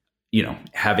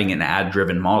 having an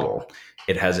ad-driven model.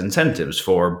 It has incentives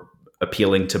for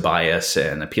appealing to bias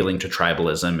and appealing to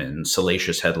tribalism and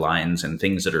salacious headlines and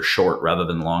things that are short rather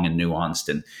than long and nuanced.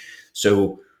 And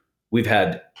so we've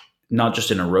had not just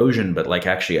an erosion, but like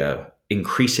actually a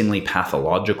increasingly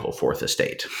pathological Fourth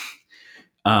Estate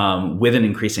with an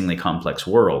increasingly complex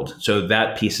world. So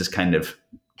that piece is kind of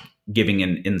giving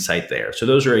an insight there. So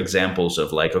those are examples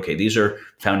of like, okay, these are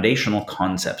foundational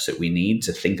concepts that we need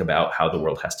to think about how the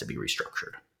world has to be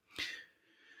restructured.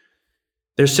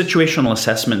 There's situational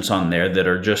assessments on there that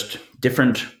are just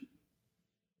different,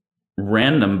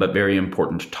 random, but very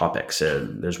important topics.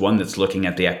 There's one that's looking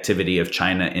at the activity of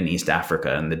China in East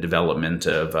Africa and the development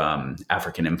of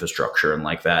African infrastructure and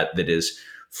like that is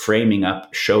framing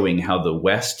up, showing how the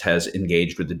West has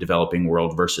engaged with the developing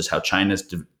world versus how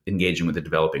China's engaging with the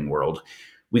developing world.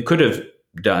 We could have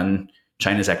done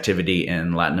China's activity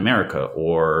in Latin America,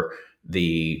 or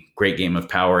the great game of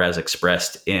power as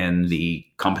expressed in the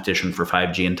competition for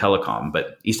 5G and telecom.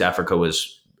 But East Africa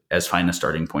was as fine a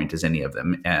starting point as any of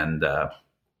them, and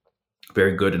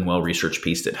very good and well-researched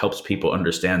piece that helps people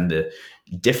understand the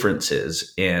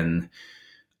differences in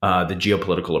the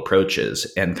geopolitical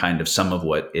approaches and kind of some of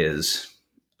what is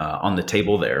on the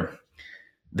table there.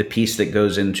 the piece that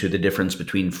goes into the difference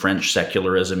between French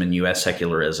secularism and US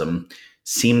secularism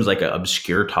seems like an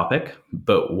obscure topic,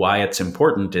 but why it's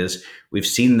important is we've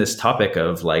seen this topic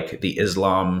of like the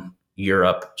Islam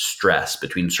Europe stress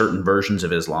between certain versions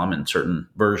of Islam and certain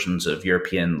versions of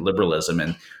European liberalism,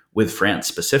 and with France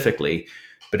specifically.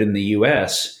 But in the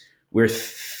US, we're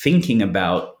thinking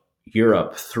about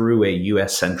Europe through a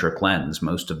US centric lens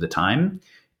most of the time.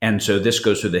 And so this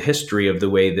goes through the history of the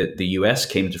way that the US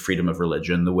came to freedom of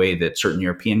religion, the way that certain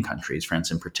European countries, France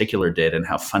in particular, did, and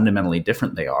how fundamentally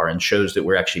different they are, and shows that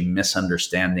we're actually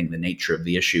misunderstanding the nature of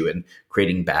the issue and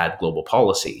creating bad global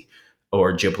policy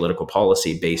or geopolitical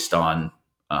policy based on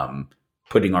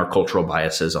putting our cultural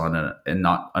biases on and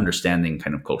not understanding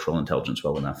kind of cultural intelligence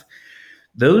well enough.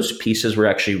 Those pieces were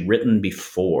actually written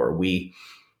before we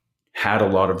had a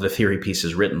lot of the theory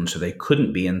pieces written, so they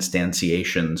couldn't be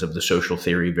instantiations of the social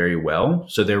theory very well.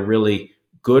 So they're really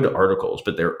good articles,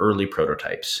 but they're early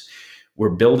prototypes. We're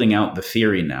building out the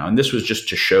theory now, and this was just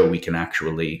to show we can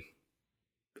actually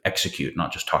execute,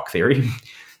 not just talk theory,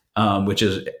 which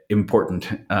is important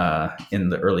in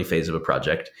the early phase of a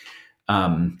project.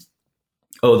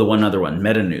 The one other one,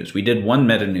 meta news. We did one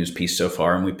meta news piece so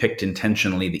far, and we picked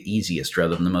intentionally the easiest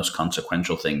rather than the most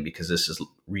consequential thing because this is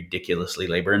ridiculously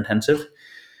labor intensive.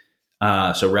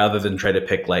 So rather than try to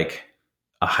pick like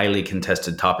a highly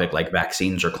contested topic like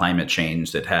vaccines or climate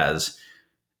change that has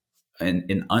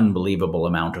an unbelievable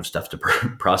amount of stuff to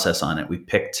process on it, we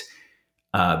picked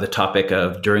the topic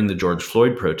of, during the George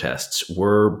Floyd protests,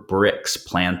 were bricks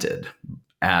planted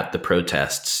at the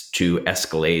protests to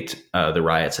escalate the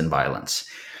riots and violence?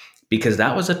 Because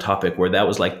that was a topic where that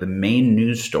was like the main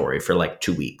news story for like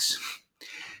 2 weeks.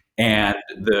 And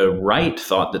the right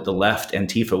thought that the left,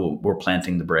 Antifa, were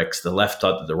planting the bricks. The left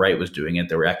thought that the right was doing it.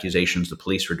 There were accusations the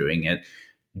police were doing it.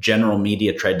 General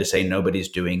media tried to say nobody's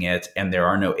doing it and there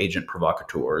are no agent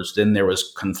provocateurs. Then there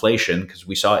was conflation because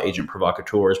we saw agent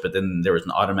provocateurs, but then there was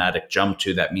an automatic jump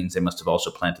to that means they must have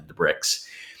also planted the bricks.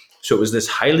 So it was this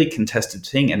highly contested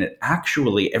thing, and it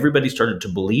actually, everybody started to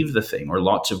believe the thing, or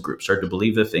lots of groups started to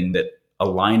believe the thing that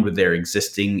aligned with their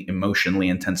existing emotionally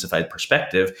intensified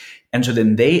perspective. And so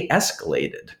then they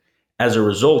escalated as a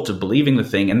result of believing the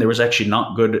thing, and there was actually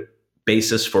not good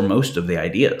basis for most of the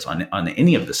ideas on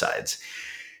any of the sides.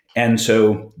 And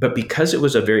so, but because it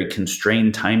was a very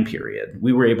constrained time period,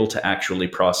 we were able to actually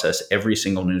process every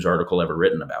single news article ever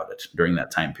written about it during that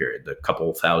time period, the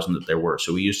couple thousand that there were.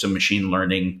 So we used some machine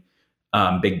learning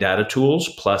big data tools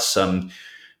plus some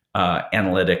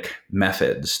analytic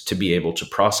methods to be able to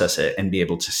process it and be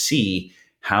able to see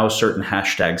how certain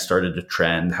hashtags started to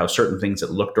trend, how certain things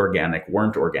that looked organic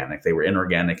weren't organic. They were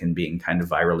inorganic and being kind of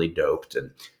virally doped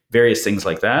and various things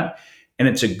like that. And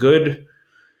it's a good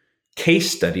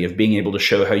case study of being able to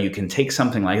show how you can take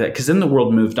something like that, because then the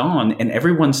world moved on and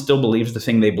everyone still believes the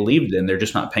thing they believed in. They're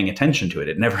just not paying attention to it.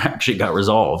 It never actually got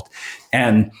resolved.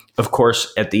 And of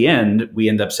course, at the end, we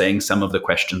end up saying some of the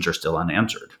questions are still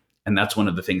unanswered. And that's one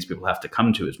of the things people have to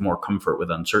come to, is more comfort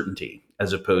with uncertainty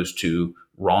as opposed to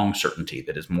wrong certainty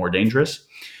that is more dangerous.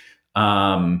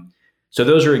 So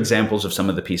those are examples of some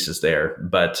of the pieces there.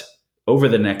 But over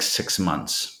the next 6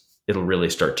 months, it'll really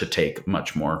start to take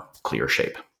much more clear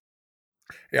shape.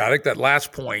 Yeah, I think that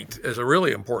last point is a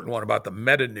really important one about the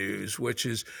meta news, which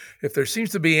is if there seems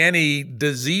to be any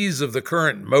disease of the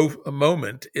current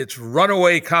moment, it's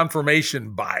runaway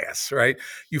confirmation bias, right?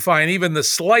 You find even the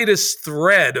slightest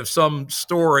thread of some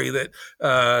story that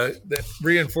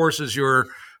reinforces your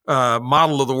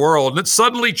model of the world, and it's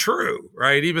suddenly true,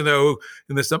 right? Even though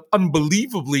in this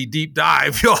unbelievably deep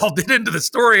dive you all did into the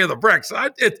story of the bricks,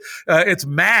 it's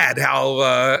mad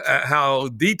how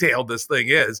detailed this thing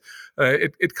is.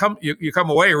 You come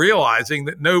away realizing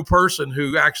that no person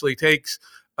who actually takes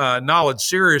knowledge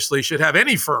seriously should have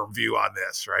any firm view on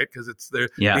this, right? Because it's the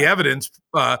evidence.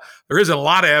 There isn't a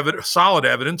lot of solid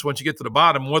evidence once you get to the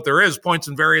bottom. What there is points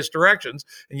in various directions,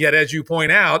 and yet, as you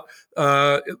point out,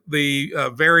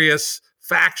 the various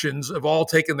factions have all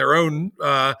taken their own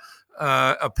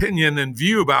opinion and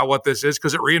view about what this is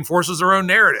because it reinforces their own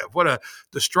narrative. What a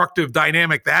destructive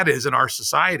dynamic that is in our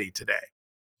society today.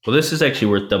 Well, this is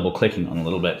actually worth double clicking on a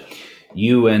little bit.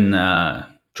 You and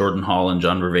Jordan Hall and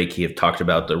John Vervaeke have talked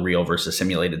about the real versus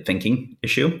simulated thinking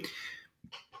issue.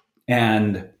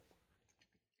 And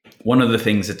one of the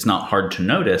things that's not hard to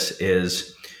notice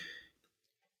is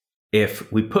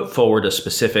if we put forward a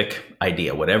specific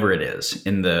idea, whatever it is,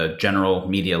 in the general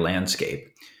media landscape,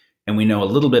 and we know a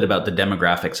little bit about the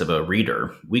demographics of a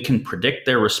reader, we can predict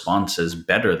their responses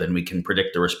better than we can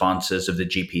predict the responses of the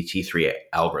GPT-3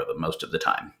 algorithm most of the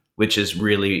time, which is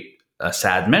really a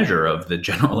sad measure of the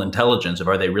general intelligence of,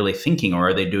 are they really thinking, or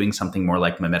are they doing something more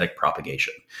like mimetic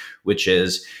propagation, which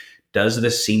is, does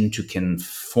this seem to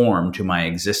conform to my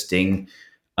existing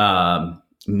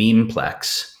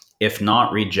memeplex? If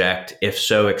not, reject. If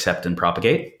so, accept and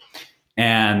propagate.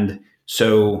 And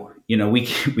so, we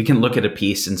can look at a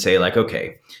piece and say, like,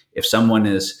 okay, if someone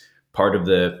is part of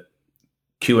the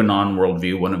QAnon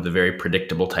worldview, one of the very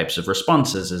predictable types of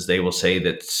responses is they will say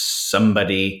that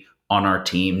somebody on our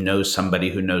team knows somebody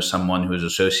who knows someone who is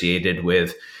associated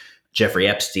with Jeffrey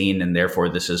Epstein, and therefore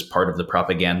this is part of the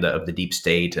propaganda of the deep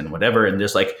state and whatever. And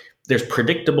there's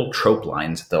predictable trope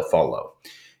lines that they'll follow.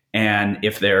 And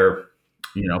if they're,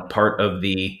 part of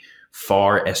the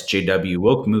far SJW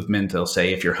woke movement, they'll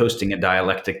say, if you're hosting a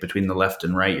dialectic between the left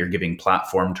and right, you're giving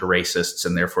platform to racists,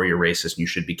 and therefore you're racist and you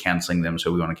should be canceling them,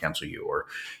 so we want to cancel you.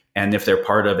 And if they're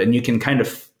part of, and you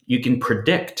can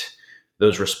predict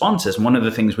those responses. One of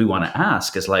the things we want to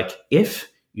ask is, like,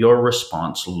 if your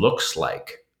response looks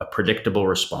like a predictable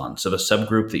response of a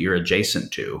subgroup that you're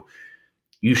adjacent to,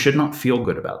 you should not feel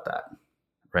good about that,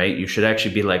 right? You should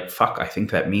actually be like, fuck, I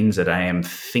think that means that I am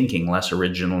thinking less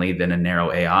originally than a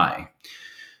narrow AI.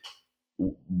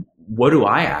 What do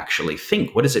I actually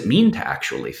think? What does it mean to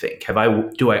actually think?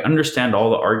 Do I understand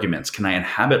all the arguments? Can I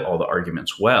inhabit all the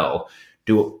arguments well?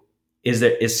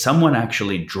 Is someone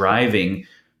actually driving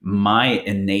my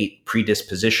innate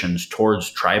predispositions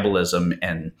towards tribalism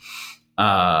and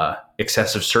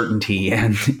excessive certainty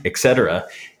and et cetera?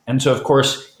 And so, of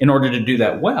course, in order to do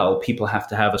that well, people have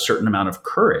to have a certain amount of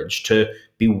courage to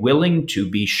be willing to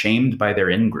be shamed by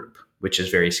their in-group, which is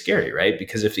very scary, right?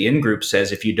 Because if the in-group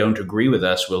says, if you don't agree with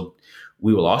us,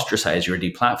 we will ostracize you or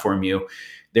deplatform you,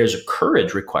 there's a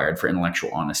courage required for intellectual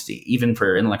honesty, even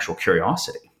for intellectual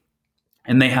curiosity.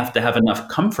 And they have to have enough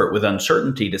comfort with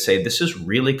uncertainty to say, this is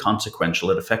really consequential.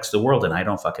 It affects the world, and I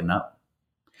don't fucking know.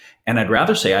 And I'd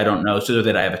rather say I don't know so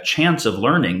that I have a chance of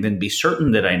learning than be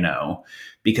certain that I know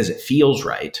because it feels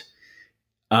right.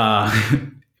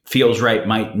 Feels right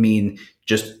might mean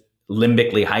just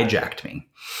limbically hijacked me.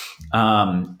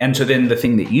 And so then the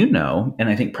thing that and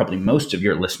I think probably most of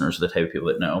your listeners are the type of people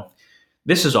that know,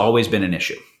 this has always been an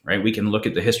issue, right? We can look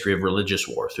at the history of religious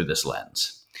war through this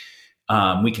lens.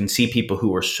 We can see people who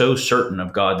were so certain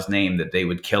of God's name that they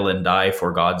would kill and die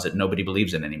for gods that nobody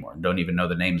believes in anymore and don't even know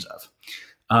the names of.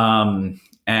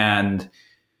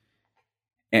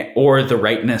 Or the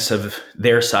rightness of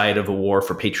their side of a war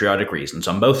for patriotic reasons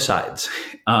on both sides,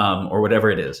 or whatever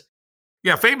it is.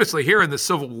 Yeah, famously here in the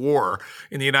Civil War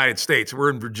in the United States,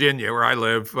 we're in Virginia where I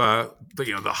live, the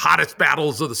hottest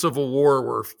battles of the Civil War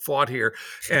were fought here.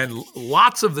 And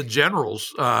lots of the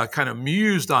generals kind of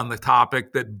mused on the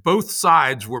topic that both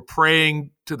sides were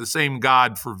praying to the same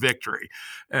God for victory.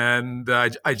 And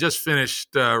I just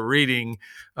finished reading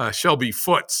Shelby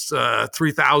Foote's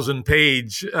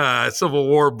 3,000-page Civil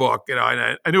War book. And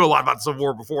I knew a lot about the Civil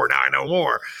War before. Now I know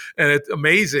more. And it's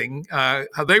amazing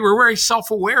how they were very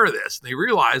self-aware of this. They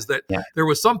realized that there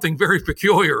was something very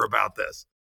peculiar about this.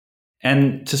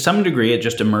 And to some degree, it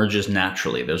just emerges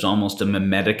naturally. There's almost a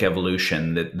mimetic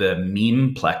evolution that the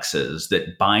meme plexes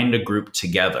that bind a group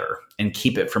together and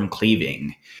keep it from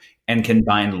cleaving and can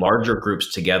bind larger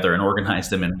groups together and organize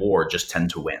them in war just tend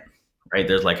to win, right?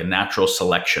 There's like a natural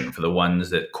selection for the ones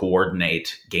that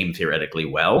coordinate game theoretically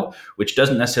well, which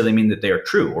doesn't necessarily mean that they are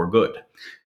true or good.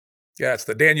 Yeah, that's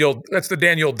the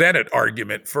Daniel Dennett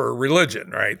argument for religion,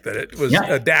 right? That it was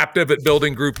adaptive at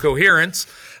building group coherence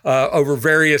over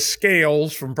various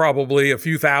scales from probably a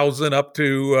few thousand up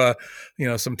to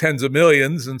some tens of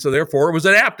millions, and so therefore it was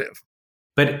adaptive.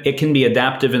 But it can be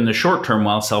adaptive in the short term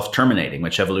while self-terminating,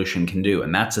 which evolution can do.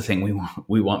 And that's the thing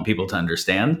we want people to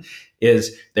understand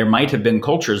is there might have been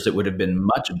cultures that would have been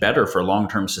much better for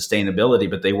long-term sustainability,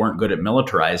 but they weren't good at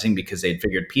militarizing because they'd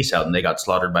figured peace out and they got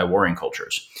slaughtered by warring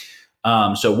cultures.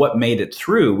 So what made it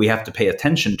through, we have to pay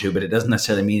attention to, but it doesn't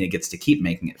necessarily mean it gets to keep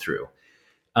making it through.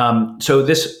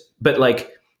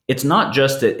 It's not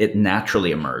just that it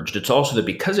naturally emerged. It's also that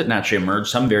because it naturally emerged,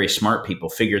 some very smart people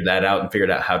figured that out and figured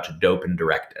out how to dope and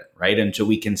direct it, right? And so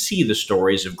we can see the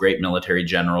stories of great military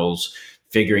generals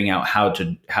figuring out how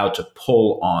to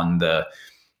pull on the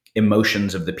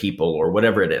emotions of the people or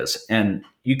whatever it is. And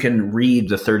you can read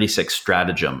the 36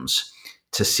 stratagems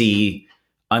to see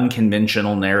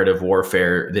unconventional narrative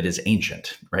warfare that is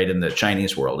ancient, right, in the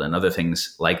Chinese world and other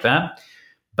things like that.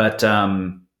 But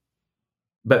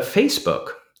Facebook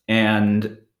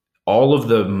and all of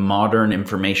the modern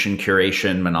information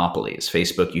curation monopolies,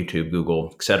 Facebook, YouTube,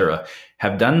 Google, et cetera,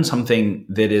 have done something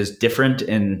that is different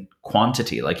in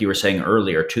quantity, like you were saying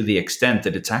earlier, to the extent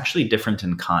that it's actually different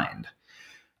in kind.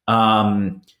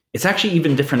 it's actually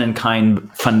even different in kind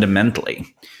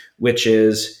fundamentally, which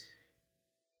is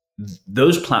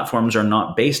those platforms are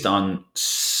not based on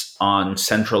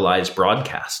centralized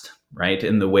broadcast, right?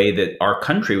 In the way that our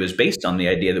country was based on the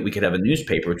idea that we could have a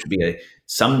newspaper, which would be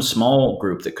some small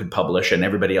group that could publish and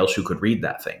everybody else who could read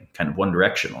that thing, kind of one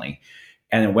directionally.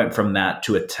 And it went from that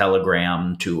to a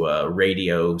telegram, to a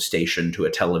radio station, to a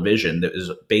television that was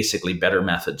basically better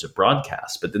methods of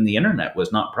broadcast. But then the internet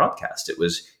was not broadcast. It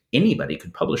was anybody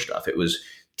could publish stuff. It was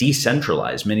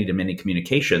decentralized, many-to-many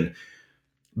communication.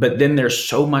 But then there's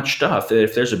so much stuff that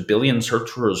if there's a billion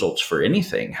search results for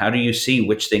anything, how do you see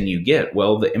which thing you get?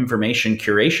 Well, the information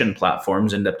curation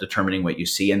platforms end up determining what you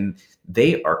see. And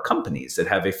they are companies that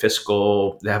have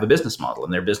a business model,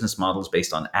 and their business model is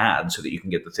based on ads so that you can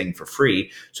get the thing for free,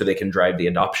 so they can drive the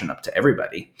adoption up to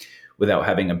everybody without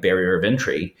having a barrier of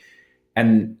entry.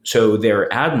 And so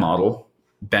their ad model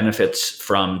benefits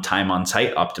from time on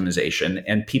site optimization,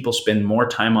 and people spend more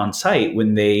time on site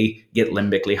when they get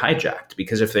limbically hijacked,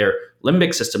 because if their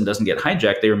limbic system doesn't get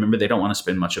hijacked, they remember they don't want to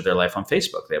spend much of their life on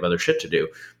Facebook. They have other shit to do.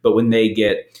 But when they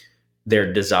get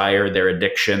their desire, their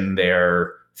addiction,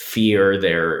 their fear,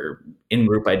 their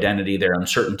in-group identity, their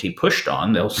uncertainty pushed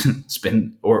on, they'll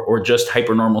spend, or just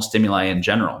hypernormal stimuli in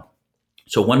general.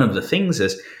 So one of the things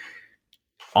is,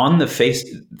 on the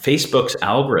Facebook's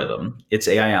algorithm, its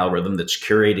AI algorithm that's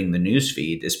curating the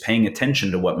newsfeed, is paying attention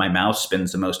to what my mouse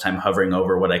spends the most time hovering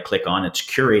over, what I click on. It's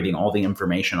curating all the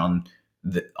information on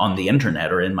the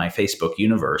internet or in my Facebook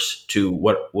universe to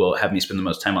what will have me spend the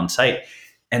most time on site.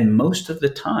 And most of the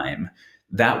time,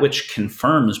 that which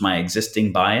confirms my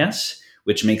existing bias,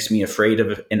 which makes me afraid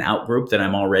of an outgroup that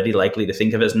I'm already likely to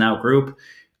think of as an outgroup,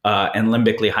 and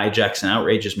limbically hijacks and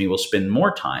outrages me, will spend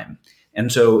more time. And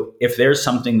so if there's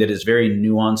something that is very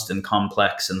nuanced and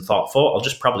complex and thoughtful, I'll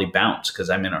just probably bounce because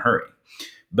I'm in a hurry.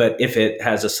 But if it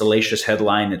has a salacious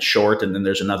headline, it's short, and then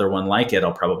there's another one like it,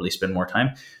 I'll probably spend more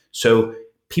time. So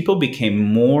people became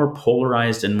more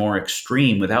polarized and more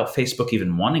extreme without Facebook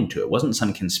even wanting to. It wasn't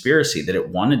some conspiracy that it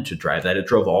wanted to drive that. It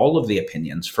drove all of the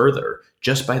opinions further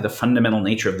just by the fundamental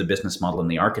nature of the business model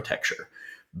and the architecture.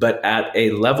 But at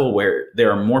a level where there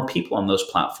are more people on those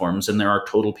platforms than there are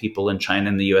total people in China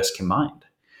and the US combined.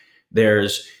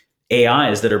 There's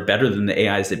AIs that are better than the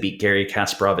AIs that beat Garry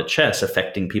Kasparov at chess,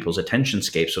 affecting people's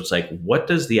attentionscape. So it's like, what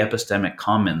does the epistemic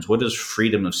commons, what does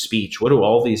freedom of speech, what do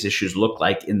all these issues look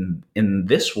like in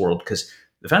this world? Because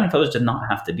the Founding Fathers did not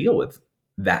have to deal with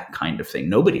that kind of thing.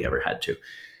 Nobody ever had to.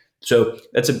 So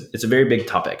it's a very big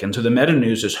topic. And so the meta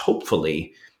news is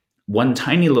hopefully one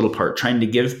tiny little part, trying to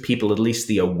give people at least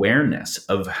the awareness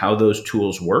of how those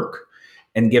tools work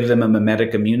and give them a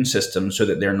mimetic immune system so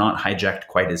that they're not hijacked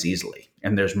quite as easily.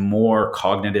 And there's more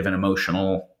cognitive and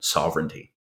emotional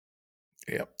sovereignty.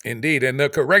 Yeah, indeed. And the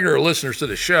regular listeners to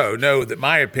the show know that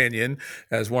my opinion,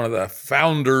 as one of the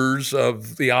founders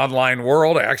of the online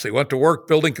world, I actually went to work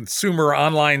building consumer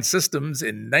online systems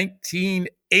in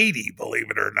 1980, believe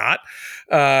it or not,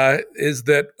 is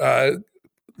that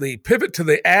the pivot to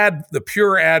the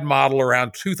pure ad model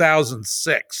around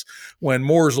 2006, when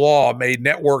Moore's law made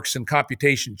networks and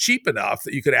computation cheap enough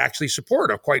that you could actually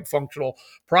support a quite functional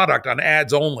product on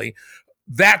ads only.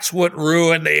 That's what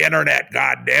ruined the internet,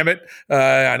 God damn it.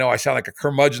 I know I sound like a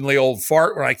curmudgeonly old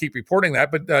fart when I keep reporting that,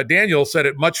 but Daniel said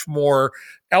it much more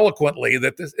eloquently,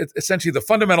 that essentially the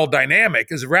fundamental dynamic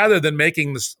is, rather than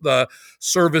making the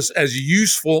service as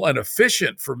useful and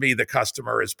efficient for me, the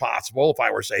customer, as possible, if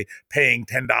I were, say, paying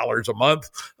 $10 a month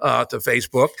to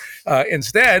Facebook,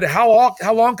 instead, how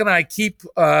long can I keep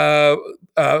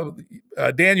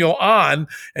Daniel on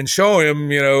and show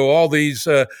him, all these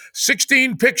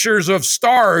 16 pictures of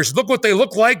stars. Look what they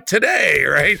look like today,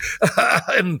 right?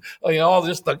 And all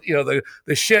this, the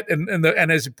shit, and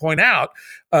as you point out,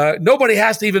 nobody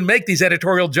has to even make these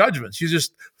editorial judgments. You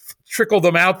just trickle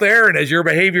them out there, and as your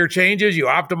behavior changes, you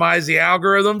optimize the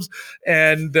algorithms.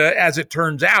 And as it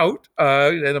turns out,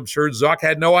 and I'm sure Zuck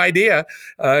had no idea,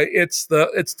 it's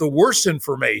the worse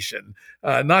information,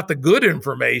 not the good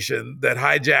information, that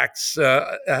hijacks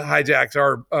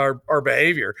our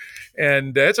behavior.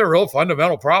 And it's a real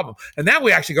fundamental problem. And now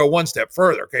we actually go one step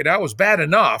further. Okay, now it was bad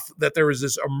enough that there was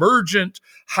this emergent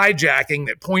hijacking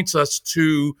that points us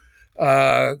to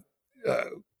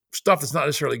stuff that's not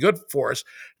necessarily good for us.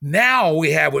 Now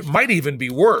we have what might even be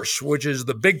worse, which is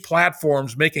the big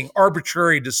platforms making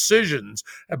arbitrary decisions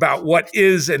about what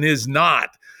is and is not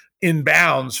in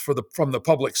bounds from the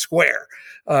public square.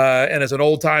 And as an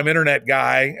old-time internet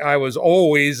guy, I was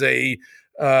always a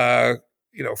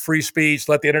free speech,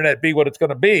 let the internet be what it's going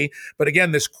to be. But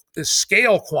again, this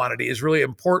scale quantity is really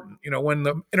important. When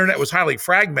the internet was highly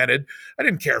fragmented, I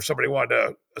didn't care if somebody wanted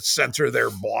to censor their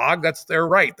blog. That's their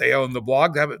right. They own the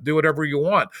blog. Do whatever you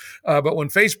want. But when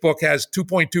Facebook has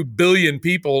 2.2 billion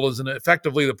people as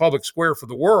effectively the public square for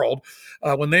the world,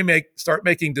 when they start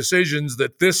making decisions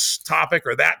that this topic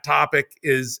or that topic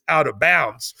is out of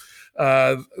bounds,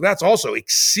 that's also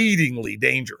exceedingly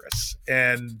dangerous.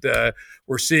 And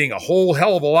we're seeing a whole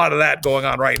hell of a lot of that going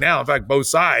on right now. In fact, both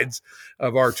sides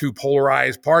of our two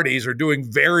polarized parties are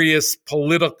doing various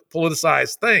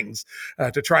politicized things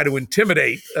to try to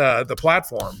intimidate the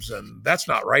platforms. And that's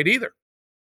not right either.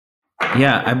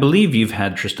 Yeah, I believe you've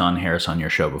had Tristan Harris on your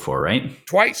show before, right?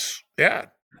 Twice. Yeah.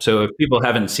 So if people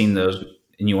haven't seen those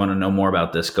and you want to know more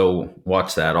about this, go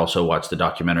watch that. Also watch the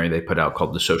documentary they put out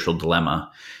called The Social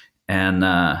Dilemma. And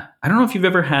I don't know if you've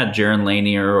ever had Jaron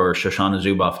Lanier or Shoshana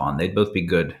Zuboff on. They'd both be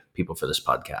good people for this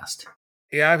podcast.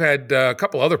 Yeah, I've had a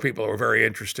couple other people who are very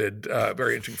interested.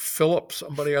 Philip,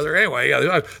 somebody other. Anyway,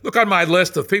 look on my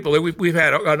list of people. We've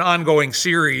had an ongoing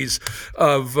series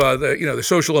of the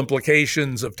social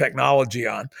implications of technology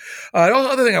on. The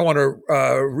other thing I want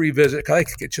to revisit, because I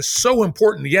think it's just so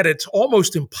important, yet it's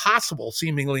almost impossible,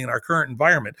 seemingly in our current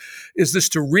environment, is this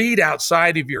to read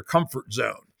outside of your comfort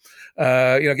zone.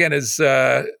 Again, as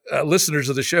listeners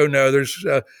of the show know, there's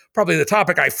probably the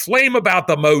topic I flame about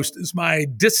the most is my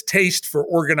distaste for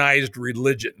organized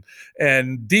religion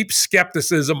and deep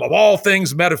skepticism of all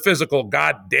things metaphysical.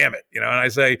 God damn it. And I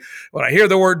say, when I hear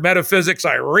the word metaphysics,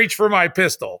 I reach for my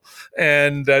pistol.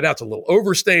 And that's a little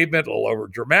overstatement, a little over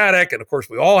dramatic. And of course,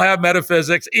 we all have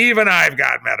metaphysics. Even I've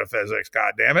got metaphysics.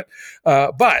 God damn it.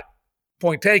 But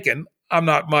point taken, I'm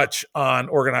not much on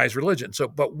organized religion.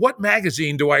 But what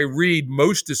magazine do I read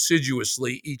most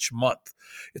assiduously each month?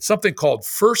 It's something called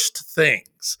First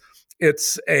Things.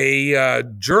 It's a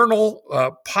journal,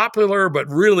 popular but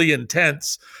really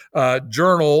intense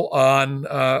journal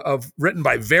written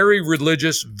by very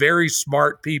religious, very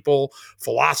smart people,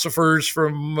 philosophers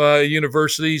from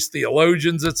universities,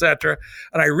 theologians, etc.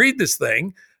 And I read this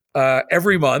thing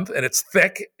every month, and it's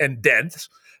thick and dense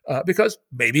because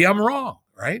maybe I'm wrong.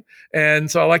 Right. And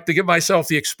so I like to give myself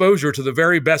the exposure to the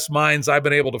very best minds I've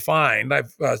been able to find.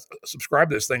 I've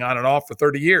subscribed to this thing on and off for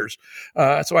 30 years.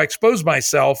 So I expose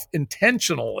myself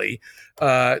intentionally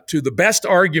to the best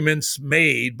arguments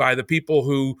made by the people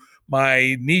who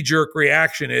my knee-jerk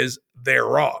reaction is they're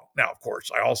wrong. Now, of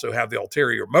course, I also have the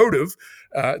ulterior motive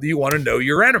that you want to know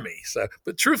your enemies.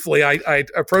 But truthfully, I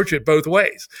approach it both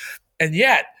ways. And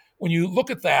yet, when you look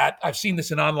at that, I've seen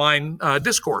this in online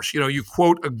discourse. You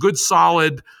quote a good,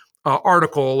 solid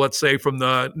article, let's say from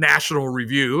the National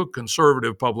Review, a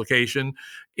conservative publication,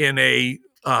 in a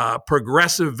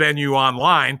progressive venue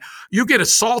online, you get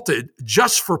assaulted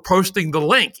just for posting the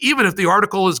link, even if the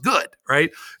article is good,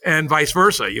 right? And vice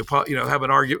versa. You have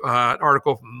an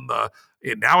article from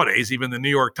nowadays, even the New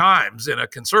York Times in a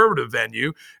conservative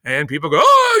venue, and people go,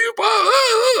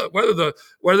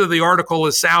 whether the article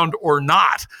is sound or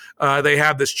not, they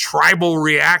have this tribal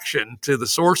reaction to the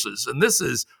sources, and this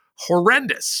is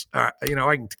horrendous. I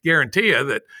can guarantee you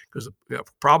that, because the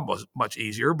problem was much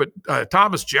easier, but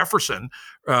Thomas Jefferson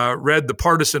read the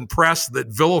partisan press that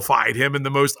vilified him in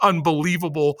the most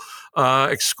unbelievable,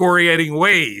 excoriating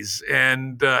ways.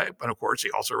 And of course, he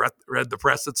also read the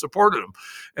press that supported him.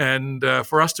 And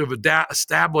for us to have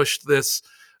established this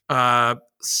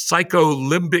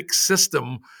psycholimbic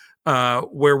system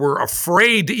where we're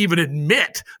afraid to even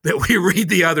admit that we read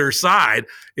the other side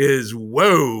is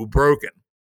broken.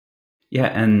 Yeah,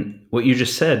 and what you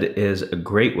just said is a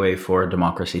great way for a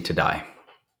democracy to die.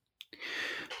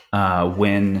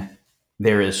 When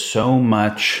there is so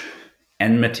much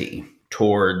enmity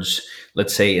towards,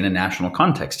 let's say in a national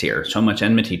context here, so much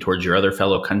enmity towards your other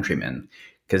fellow countrymen,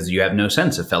 because you have no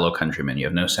sense of fellow countrymen, you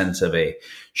have no sense of a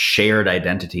shared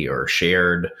identity or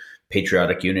shared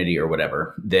patriotic unity or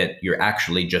whatever, that you're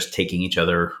actually just taking each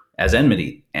other as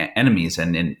enemies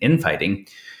and in infighting,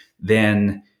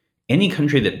 then any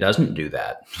country that doesn't do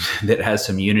that, that has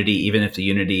some unity, even if the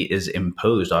unity is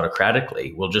imposed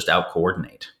autocratically, will just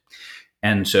out-coordinate.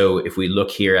 And so if we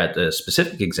look here at the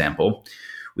specific example,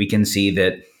 we can see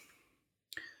that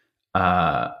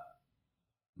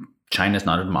China's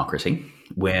not a democracy.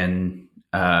 When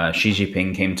Xi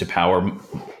Jinping came to power,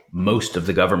 most of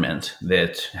the government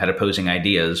that had opposing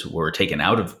ideas were taken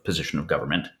out of position of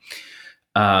government,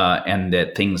 and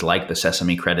that things like the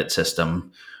Sesame credit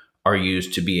system are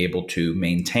used to be able to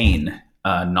maintain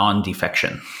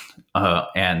non-defection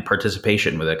and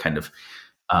participation with a kind of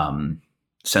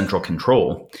central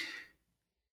control.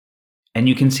 And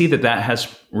you can see that that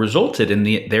has resulted in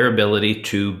their ability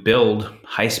to build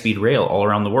high-speed rail all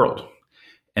around the world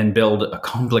and build a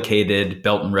complicated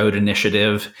Belt and Road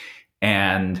Initiative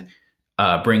and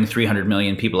bring 300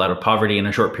 million people out of poverty in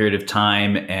a short period of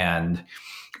time and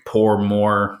pour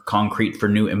more concrete for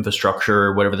new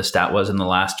infrastructure, whatever the stat was in the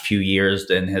last few years,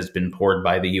 than has been poured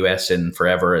by the US in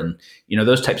forever, and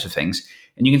those types of things.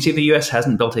 And you can see the US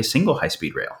hasn't built a single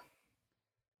high-speed rail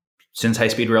since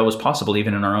high-speed rail was possible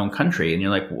even in our own country. And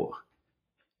you're like, well,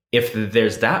 if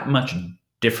there's that much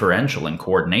differential in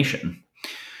coordination,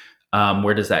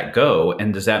 where does that go?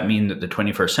 And does that mean that the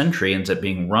 21st century ends up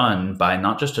being run by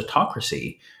not just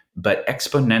autocracy, but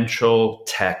exponential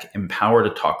tech empowered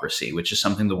autocracy, which is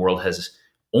something the world has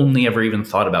only ever even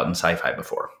thought about in sci-fi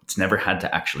before? It's never had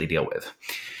to actually deal with.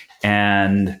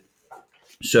 And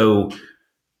so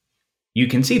you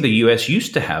can see the US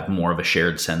used to have more of a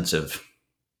shared sense of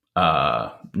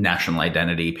national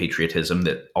identity, patriotism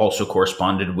that also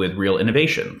corresponded with real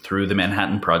innovation through the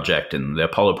Manhattan Project and the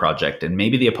Apollo Project. And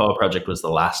maybe the Apollo Project was the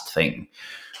last thing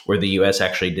where the US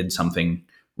actually did something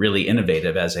really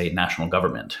innovative as a national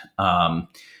government. And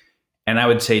I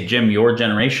would say, Jim, your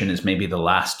generation is maybe the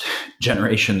last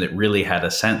generation that really had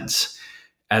a sense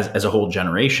as a whole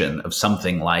generation of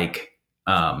something like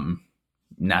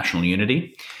national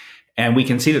unity. And we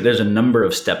can see that there's a number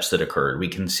of steps that occurred. We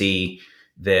can see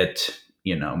that,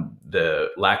 the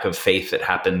lack of faith that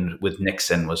happened with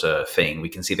Nixon was a thing. We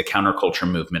can see the counterculture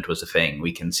movement was a thing.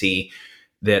 We can see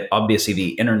that obviously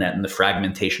the internet and the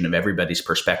fragmentation of everybody's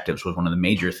perspectives was one of the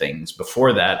major things.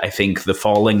 Before that, I think the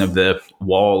falling of the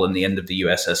wall and the end of the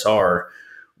USSR,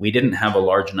 we didn't have a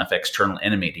large enough external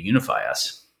enemy to unify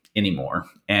us anymore.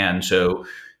 And so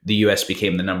the US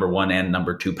became the number one and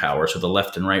number two power. So the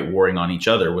left and right warring on each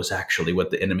other was actually what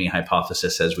the enemy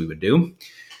hypothesis says we would do.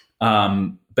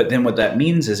 But then what that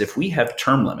means is if we have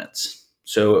term limits,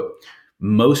 so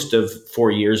most of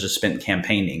 4 years is spent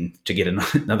campaigning to get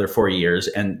another 4 years,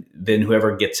 and then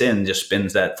whoever gets in just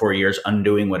spends that 4 years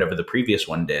undoing whatever the previous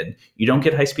one did, you don't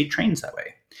get high-speed trains that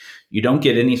way. You don't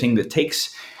get anything that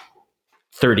takes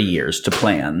 30 years to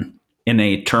plan in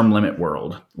a term limit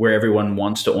world where everyone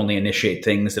wants to only initiate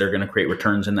things that are going to create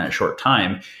returns in that short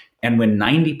time. And when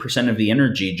 90% of the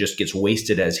energy just gets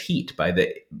wasted as heat by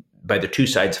the two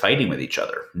sides fighting with each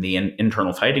other, the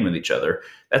internal fighting with each other,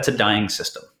 that's a dying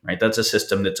system, right? That's a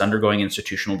system that's undergoing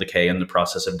institutional decay in the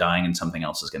process of dying, and something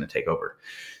else is going to take over.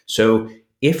 So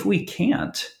if we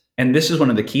can't, and this is one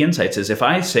of the key insights, is if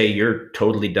I say you're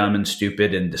totally dumb and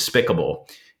stupid and despicable,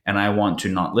 and I want to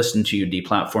not listen to you,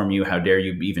 deplatform you, how dare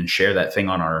you even share that thing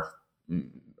on our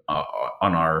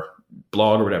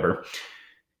blog or whatever,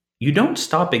 you don't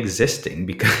stop existing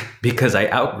because I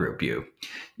outgroup you.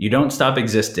 You don't stop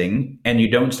existing, and you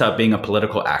don't stop being a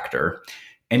political actor,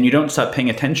 and you don't stop paying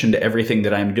attention to everything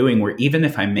that I'm doing, where even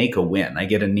if I make a win, I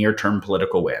get a near-term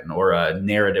political win or a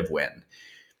narrative win,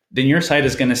 then your side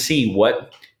is going to see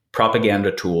what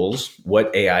propaganda tools,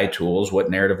 what AI tools, what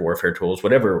narrative warfare tools,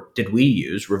 whatever did we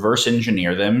use, reverse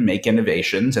engineer them, make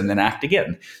innovations, and then act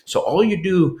again. So all you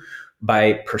do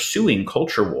by pursuing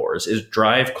culture wars is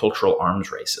drive cultural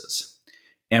arms races.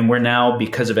 And we're now,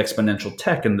 because of exponential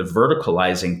tech and the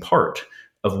verticalizing part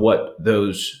of what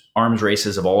those arms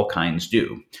races of all kinds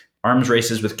do. Arms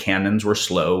races with cannons were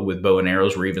slow, with bow and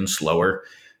arrows were even slower.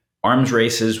 Arms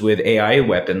races with AI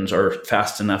weapons are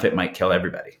fast enough it might kill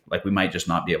everybody. Like, we might just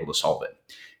not be able to solve it.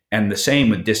 And the same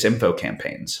with disinfo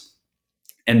campaigns.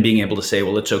 And being able to say,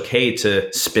 well, it's okay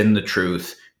to spin the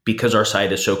truth because our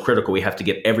side is so critical. We have to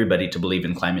get everybody to believe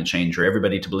in climate change, or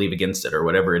everybody to believe against it, or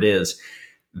whatever it is.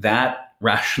 That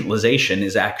rationalization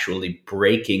is actually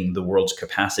breaking the world's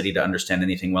capacity to understand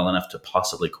anything well enough to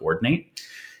possibly coordinate.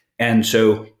 And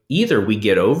so either we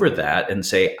get over that and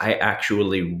say, I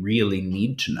actually really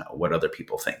need to know what other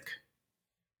people think.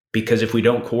 Because if we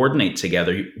don't coordinate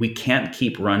together, we can't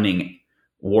keep running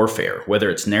warfare, whether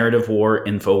it's narrative war,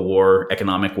 info war,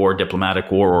 economic war,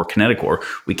 diplomatic war, or kinetic war.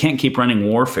 We can't keep running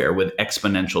warfare with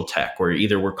exponential tech, where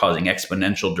either we're causing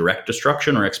exponential direct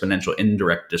destruction or exponential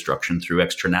indirect destruction through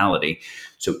externality.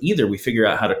 So either we figure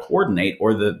out how to coordinate,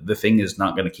 or the thing is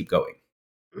not going to keep going.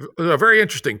 A very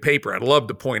interesting paper I'd love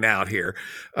to point out here,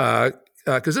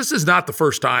 because this is not the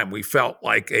first time we felt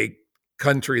like a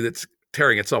country that's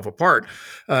tearing itself apart.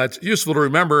 It's useful to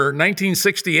remember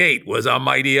 1968 was a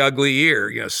mighty ugly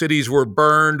year. Cities were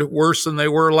burned worse than they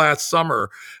were last summer.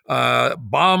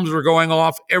 Bombs were going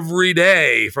off every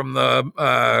day from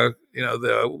the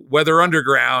Weather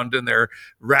Underground and their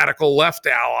radical left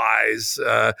allies.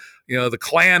 The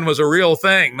Klan was a real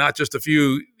thing, not just a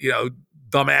few,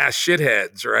 dumbass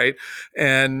shitheads, right?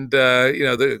 And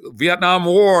the Vietnam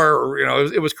War,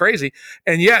 it was crazy,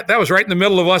 and yet that was right in the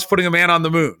middle of us putting a man on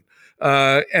the moon.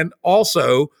 And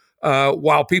also,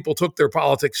 while people took their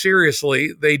politics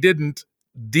seriously, they didn't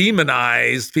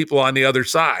demonize people on the other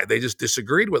side. They just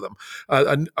disagreed with them.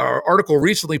 An article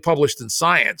recently published in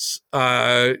Science,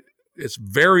 it's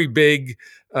very big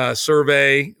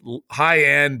survey, high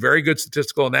end, very good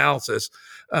statistical analysis,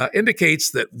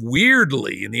 indicates that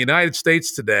weirdly in the United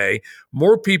States today,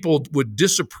 more people would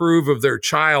disapprove of their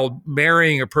child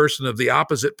marrying a person of the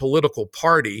opposite political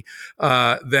party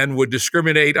than would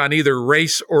discriminate on either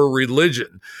race or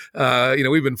religion.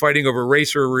 We've been fighting over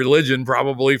race or religion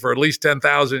probably for at least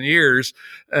 10,000 years.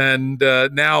 And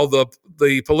now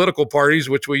the political parties,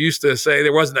 which we used to say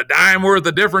there wasn't a dime worth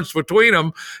of difference between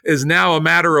them, is now a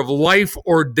matter of life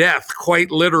or death,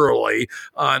 quite literally,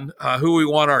 on who we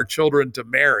want our children to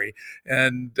marry.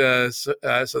 And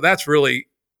so that's really,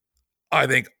 I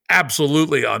think,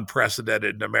 absolutely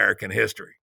unprecedented in American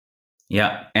history.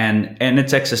 Yeah, and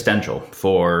it's existential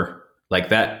for like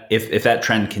that. If that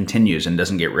trend continues and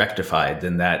doesn't get rectified,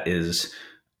 then that is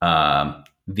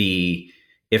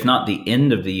if not the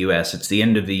end of the U.S., it's the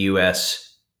end of the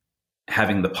U.S.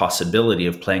 having the possibility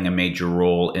of playing a major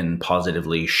role in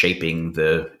positively shaping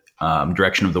the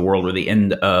direction of the world, or the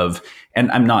end of.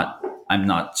 And I'm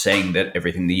not saying that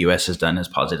everything the U.S. has done has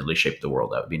positively shaped the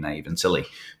world. That would be naive and silly.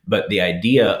 But the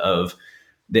idea of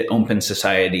that open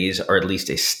societies are at least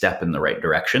a step in the right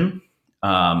direction.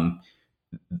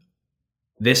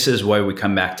 This is why we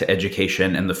come back to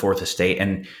education and the Fourth Estate.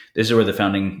 And this is where the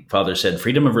founding fathers said,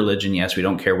 freedom of religion, yes, we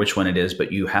don't care which one it is,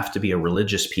 but you have to be a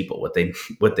religious people. What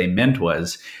they meant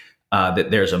was that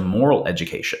there's a moral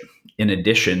education in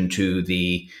addition to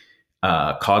the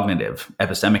cognitive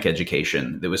epistemic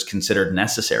education that was considered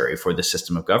necessary for the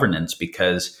system of governance,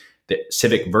 because the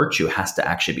civic virtue has to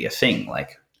actually be a thing.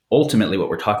 Like ultimately what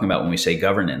we're talking about when we say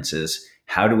governance is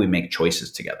how do we make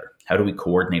choices together? How do we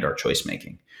coordinate our choice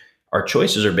making? Our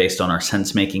choices are based on our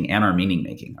sense making and our meaning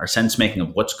making. Our sense making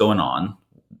of what's going on,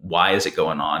 why is it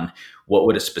going on, what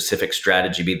would a specific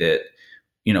strategy be that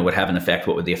would have an effect,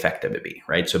 what would the effect of it be,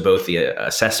 right? So both the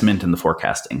assessment and the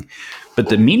forecasting. But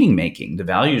the meaning making, the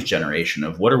values generation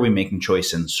of what are we making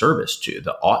choice in service to,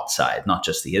 the ought side, not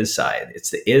just the is side.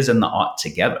 It's the is and the ought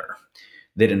together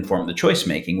that inform the choice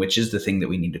making, which is the thing that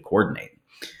we need to coordinate.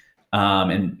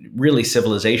 And really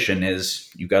civilization is,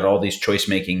 you've got all these choice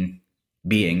making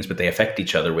beings, but they affect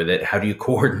each other with it. How do you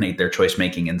coordinate their choice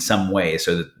making in some way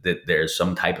so that there's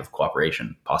some type of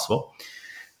cooperation possible?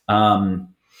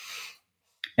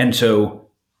 And so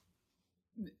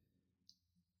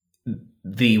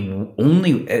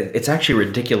it's actually a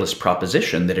ridiculous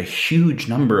proposition that a huge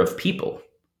number of people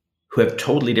who have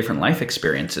totally different life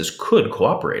experiences could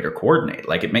cooperate or coordinate.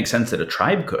 Like it makes sense that a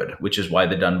tribe could, which is why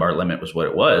the Dunbar limit was what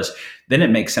it was. Then it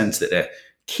makes sense that a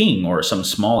king or some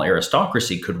small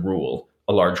aristocracy could rule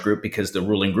a large group because the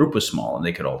ruling group was small and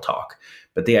they could all talk.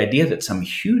 But the idea that some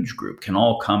huge group can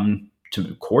all come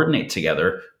to coordinate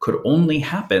together could only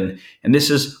happen. And this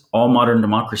is all modern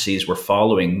democracies were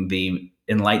following the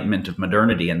enlightenment of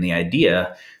modernity and the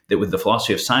idea that with the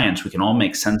philosophy of science, we can all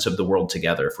make sense of the world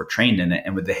together if we're trained in it.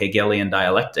 And with the Hegelian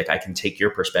dialectic, I can take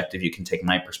your perspective, you can take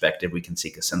my perspective, we can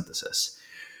seek a synthesis.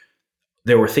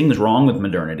 There were things wrong with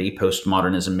modernity.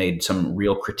 Postmodernism made some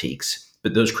real critiques,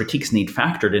 but those critiques need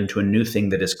factored into a new thing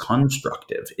that is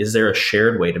constructive. Is there a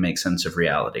shared way to make sense of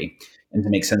reality and to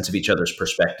make sense of each other's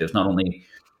perspectives, not only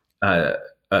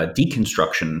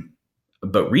deconstruction,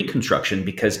 but reconstruction?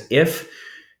 Because if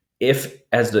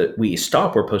we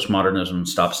stop where postmodernism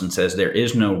stops and says there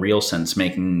is no real sense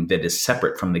making that is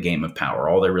separate from the game of power,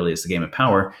 all there really is the game of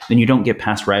power, then you don't get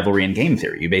past rivalry and game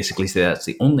theory. You basically say that's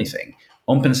the only thing.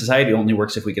 Open society only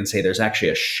works if we can say there's actually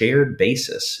a shared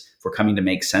basis for coming to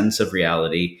make sense of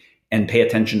reality and pay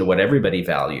attention to what everybody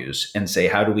values and say,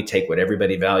 how do we take what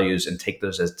everybody values and take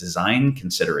those as design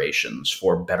considerations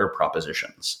for better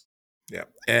propositions? Yeah.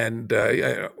 And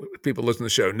people listen to the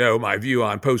show know my view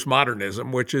on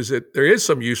postmodernism, which is that there is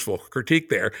some useful critique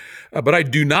there. But I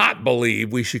do not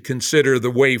believe we should consider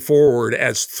the way forward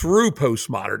as through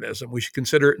postmodernism. We should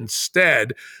consider it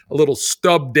instead a little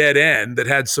stub dead end that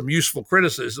had some useful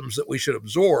criticisms that we should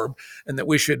absorb and that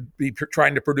we should be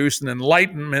trying to produce an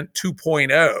Enlightenment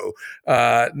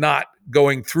 2.0, not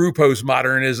going through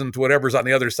postmodernism to whatever's on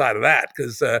the other side of that,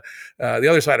 because the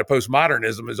other side of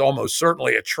postmodernism is almost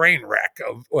certainly a train wreck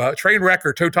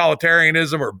or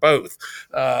totalitarianism or both.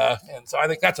 And so I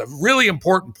think that's a really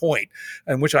important point,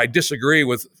 in which I disagree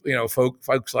with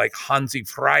folks like Hansi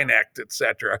Freinecht, et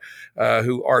cetera,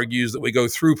 who argues that we go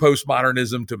through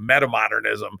postmodernism to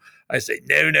metamodernism. I say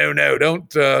no,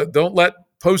 don't let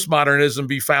postmodernism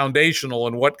be foundational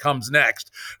in what comes next.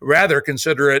 Rather,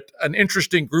 consider it an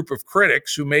interesting group of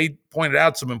critics who pointed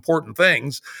out some important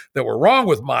things that were wrong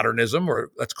with modernism,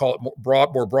 or let's call it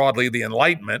more broadly, the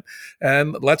Enlightenment,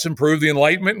 and let's improve the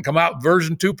Enlightenment and come out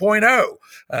version 2.0.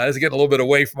 This is getting a little bit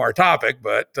away from our topic,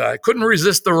 but I couldn't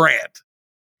resist the rant.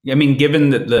 I mean, given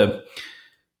that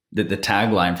the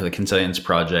tagline for the Consilience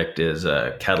Project is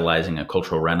catalyzing a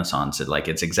cultural renaissance,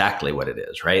 it's exactly what it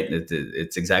is, right?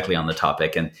 It's exactly on the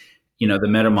topic. And, the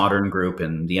Metamodern group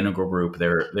and the Integral group,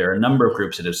 there are a number of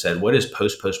groups that have said, what is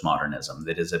postmodernism?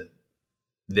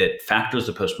 That factors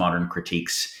the postmodern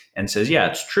critiques and says, yeah,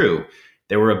 it's true.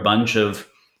 There were a bunch of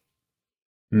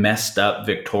messed up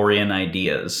Victorian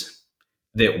ideas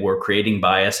that were creating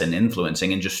bias and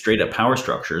influencing, and just straight up power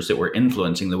structures that were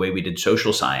influencing the way we did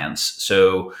social science.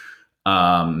 So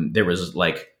there was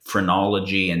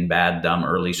phrenology and bad, dumb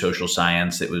early social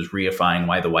science that was reifying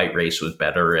why the white race was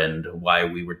better and why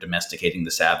we were domesticating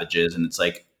the savages. And it's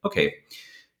okay,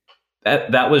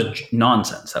 that was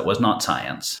nonsense. That was not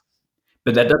science.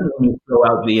 But that doesn't mean you throw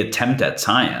out the attempt at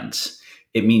science.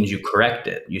 It means you correct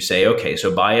it. You say, okay,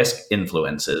 so bias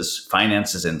influences,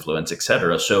 finances influence, et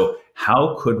cetera. So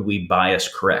how could we bias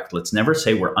correct? Let's never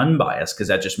say we're unbiased, because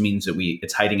that just means that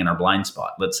it's hiding in our blind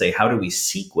spot. Let's say, how do we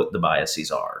seek what the biases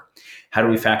are? How do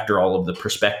we factor all of the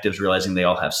perspectives, realizing they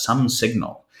all have some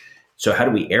signal? So how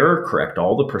do we error correct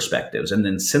all the perspectives and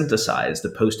then synthesize the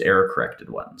post-error corrected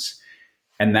ones?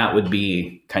 And that would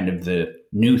be kind of the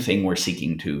new thing we're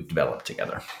seeking to develop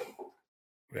together.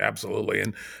 Absolutely.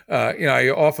 And, I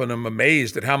often am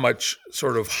amazed at how much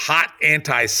sort of hot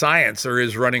anti-science there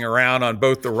is running around on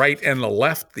both the right and the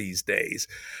left these days.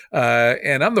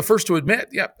 And I'm the first to admit,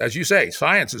 as you say,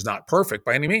 science is not perfect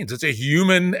by any means. It's a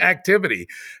human activity.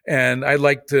 And I'd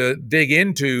like to dig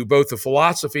into both the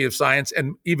philosophy of science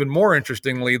and, even more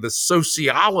interestingly, the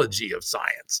sociology of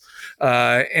science.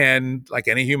 And like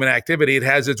any human activity, it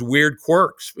has its weird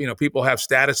quirks. People have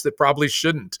status that probably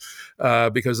shouldn't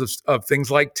because of things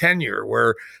like tenure,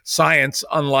 where science,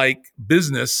 unlike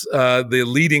business, the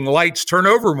leading lights turn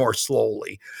over more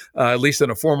slowly, at least in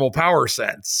a formal power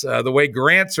sense. The way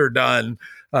grants are done,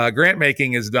 grant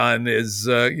making is done, is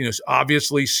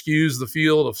obviously skews the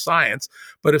field of science.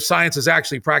 But if science is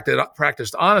actually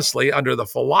practiced honestly under the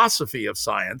philosophy of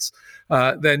science,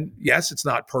 then yes, it's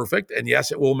not perfect, and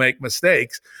yes, it will make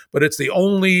mistakes. But it's the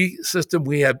only system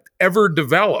we have ever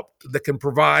developed that can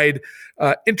provide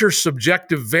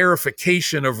intersubjective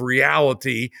verification of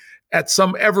reality at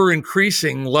some ever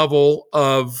increasing level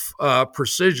of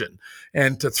precision.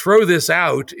 And to throw this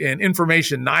out in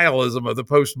information nihilism of the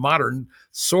postmodern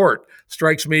sort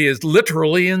strikes me as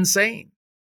literally insane.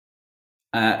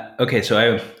 Okay, so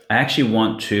I actually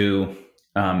want to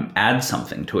add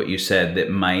something to what you said that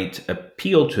might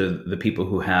appeal to the people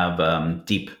who have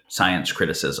deep science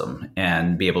criticism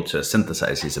and be able to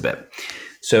synthesize these a bit.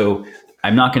 So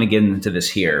I'm not going to get into this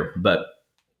here, but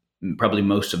probably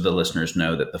most of the listeners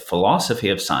know that the philosophy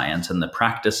of science and the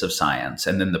practice of science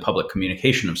and then the public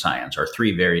communication of science are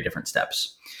three very different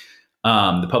steps.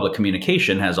 The public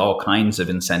communication has all kinds of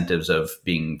incentives of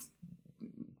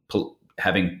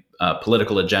having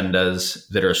political agendas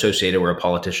that are associated where a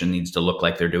politician needs to look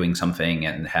like they're doing something,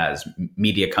 and has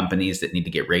media companies that need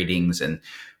to get ratings and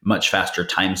much faster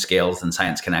timescales than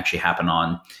science can actually happen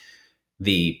on.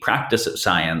 The practice of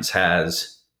science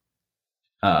has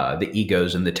the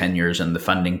egos and the tenures and the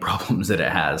funding problems that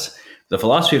it has. The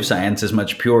philosophy of science is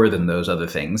much purer than those other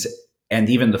things. And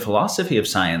even the philosophy of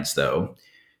science, though,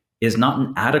 is not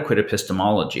an adequate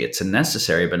epistemology. It's a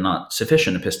necessary but not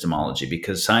sufficient epistemology,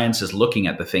 because science is looking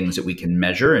at the things that we can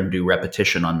measure and do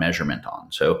repetition on measurement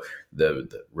on. So the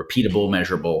repeatable,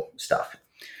 measurable stuff,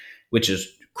 which is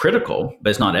critical, but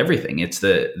it's not everything. This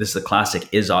is the classic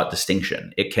is-ought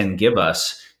distinction. It can give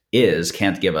us is,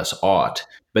 can't give us ought.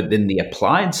 But then the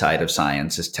applied side of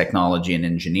science is technology and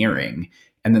engineering.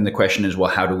 And then the question is,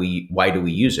 well, why do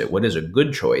we use it? What is a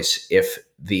good choice if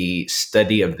the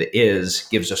study of the is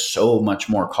gives us so much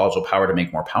more causal power to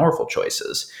make more powerful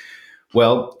choices?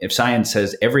 Well, if science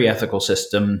says every ethical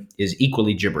system is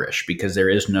equally gibberish because there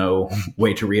is no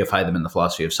way to reify them in the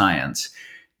philosophy of science,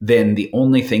 then the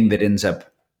only thing that ends up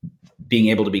being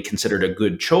able to be considered a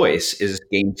good choice is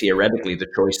game theoretically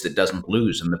the choice that doesn't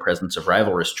lose in the presence of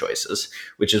rivalrous choices,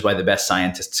 which is why the best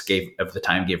scientists of the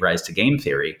time gave rise to game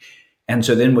theory. And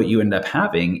so then what you end up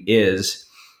having is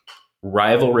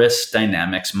rivalrous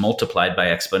dynamics multiplied by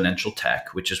exponential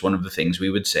tech, which is one of the things we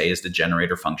would say is the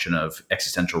generator function of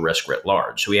existential risk writ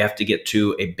large. So we have to get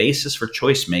to a basis for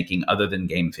choice making other than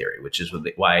game theory, which is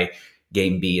why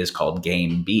game B is called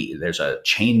game B. There's a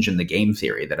change in the game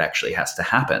theory that actually has to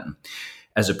happen,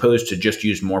 as opposed to just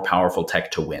use more powerful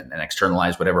tech to win and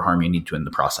externalize whatever harm you need to in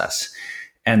the process.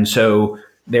 And so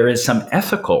there is some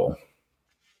ethical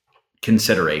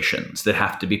considerations that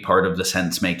have to be part of the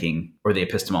sense making or the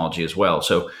epistemology as well.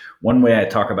 So one way I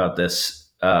talk about this,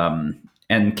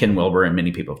 and Ken Wilber and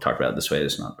many people have talked about it this way,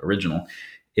 it's not original,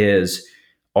 is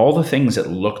all the things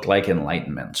that looked like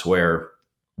enlightenments where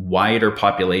wider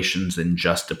populations than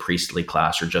just a priestly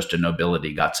class or just a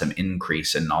nobility got some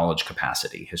increase in knowledge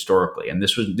capacity historically. And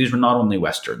these were not only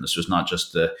Western, this was not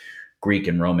just the Greek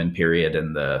and Roman period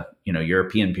and the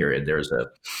European period. There's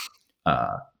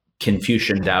a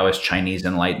Confucian, Taoist, Chinese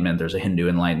enlightenment. There's a Hindu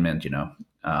enlightenment.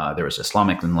 There was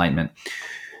Islamic enlightenment.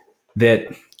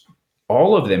 That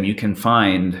all of them you can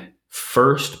find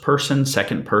first person,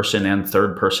 second person, and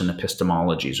third person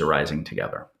epistemologies arising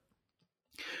together.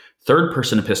 Third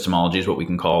person epistemology is what we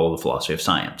can call the philosophy of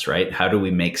science, right? How do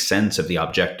we make sense of the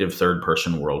objective third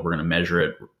person world? We're going to measure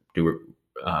it, do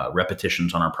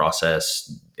repetitions on our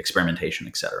process, experimentation,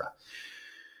 etc.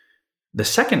 The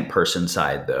second person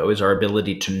side, though, is our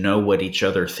ability to know what each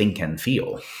other think and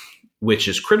feel, which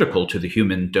is critical to the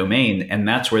human domain. And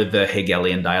that's where the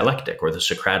Hegelian dialectic or the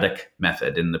Socratic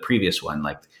method in the previous one,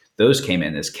 like those came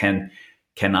in, is can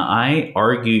I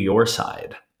argue your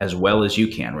side as well as you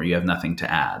can, where you have nothing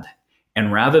to add?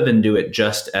 And rather than do it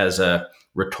just as a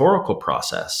rhetorical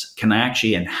process, can I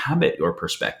actually inhabit your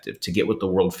perspective to get what the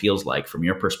world feels like from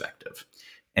your perspective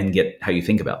and get how you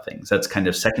think about things? That's kind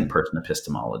of second person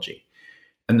epistemology.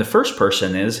 And the first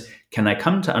person is, can I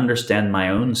come to understand my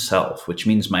own self, which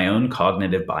means my own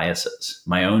cognitive biases,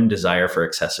 my own desire for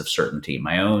excessive certainty,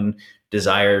 my own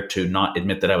desire to not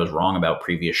admit that I was wrong about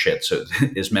previous shit, so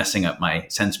it is messing up my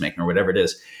sense making or whatever it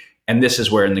is. And this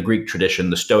is where in the Greek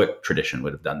tradition, the Stoic tradition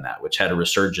would have done that, which had a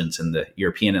resurgence in the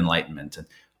European Enlightenment. And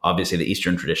obviously the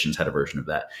Eastern traditions had a version of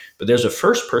that. But there's a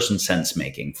first person sense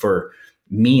making for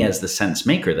me as the sense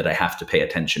maker that I have to pay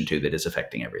attention to that is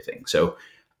affecting everything. So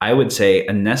I would say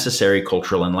a necessary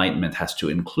cultural enlightenment has to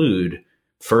include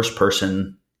first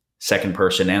person, second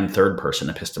person, and third person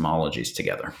epistemologies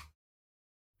together.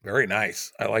 Very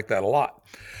nice. I like that a lot.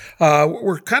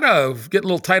 We're kind of getting a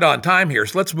little tight on time here,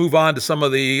 so let's move on to some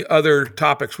of the other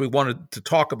topics we wanted to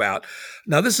talk about.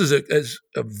 Now, this is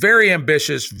a very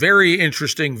ambitious, very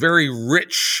interesting, very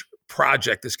rich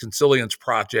project, this Consilience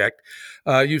project.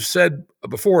 You've said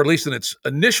before, at least in its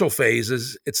initial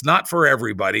phases, it's not for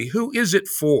everybody. Who is it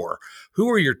for? Who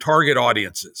are your target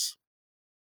audiences?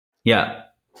 Yeah.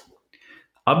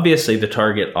 Obviously, the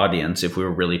target audience, if we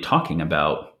were really talking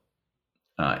about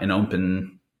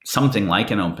something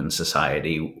like an open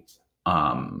society,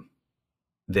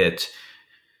 that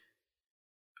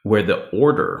where the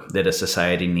order that a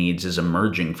society needs is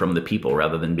emerging from the people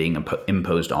rather than being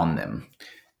imposed on them.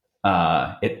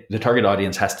 The target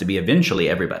audience has to be eventually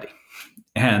everybody.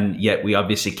 And yet we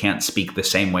obviously can't speak the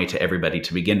same way to everybody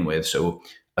to begin with. So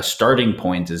a starting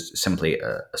point is simply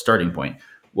a starting point.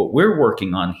 What we're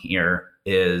working on here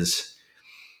is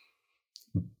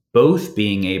both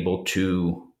being able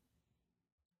to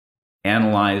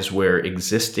analyze where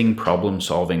existing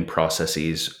problem-solving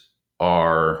processes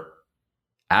are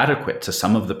adequate to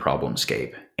some of the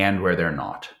problemscape and where they're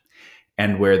not.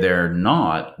 And where they're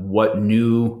not, what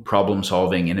new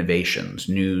problem-solving innovations,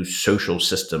 new social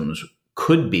systems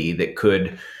could be that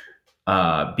could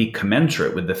be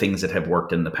commensurate with the things that have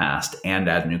worked in the past and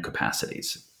add new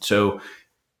capacities. So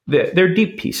they're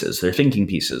deep pieces, they're thinking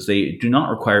pieces. They do not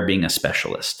require being a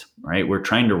specialist, right? We're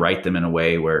trying to write them in a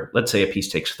way where, let's say a piece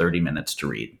takes 30 minutes to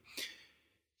read.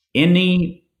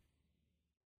 Any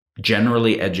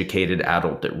generally educated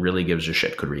adult that really gives a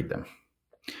shit could read them.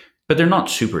 But they're not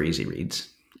super easy reads.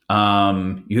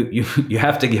 You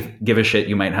have to give a shit.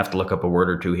 You might have to look up a word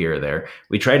or two here or there.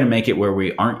 We try to make it where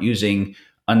we aren't using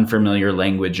unfamiliar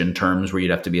language and terms where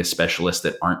you'd have to be a specialist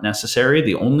that aren't necessary.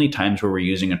 The only times where we're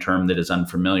using a term that is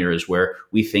unfamiliar is where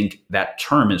we think that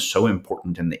term is so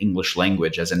important in the English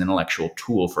language as an intellectual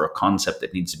tool for a concept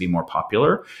that needs to be more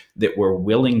popular that we're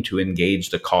willing to engage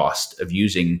the cost of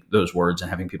using those words and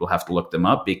having people have to look them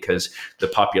up, because the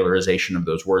popularization of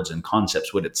those words and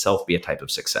concepts would itself be a type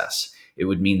of success. It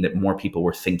would mean that more people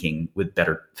were thinking with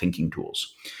better thinking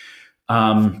tools.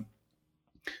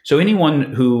 So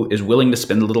anyone who is willing to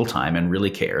spend a little time and really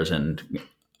cares and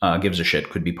gives a shit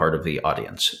could be part of the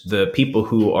audience. The people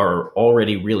who are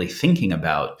already really thinking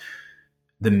about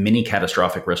the many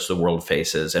catastrophic risks the world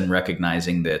faces and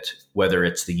recognizing that whether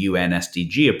it's the UN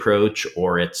SDG approach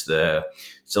or it's the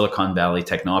Silicon Valley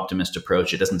techno-optimist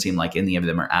approach, it doesn't seem like any of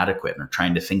them are adequate and are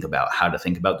trying to think about how to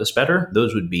think about this better.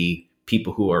 Those would be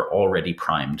people who are already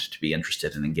primed to be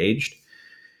interested and engaged.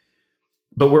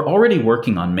 But we're already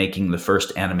working on making the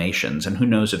first animations, and who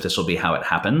knows if this will be how it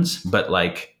happens, but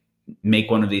like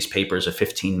make one of these papers a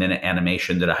 15-minute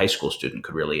animation that a high school student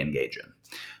could really engage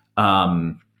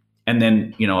in. And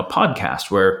then, a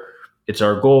podcast where it's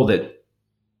our goal that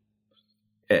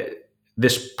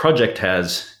this project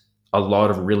has a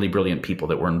lot of really brilliant people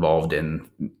that were involved in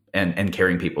and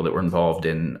caring people that were involved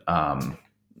in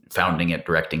founding it,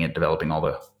 directing it, developing all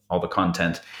the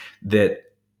content, that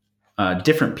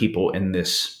different people in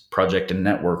this project and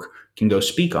network can go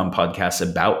speak on podcasts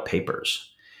about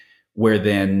papers, where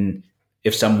then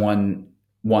if someone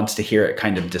wants to hear it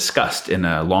kind of discussed in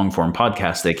a long form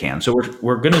podcast, they can. So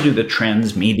we're going to do the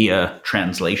transmedia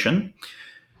translation,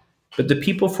 but the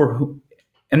people for who,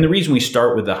 and the reason we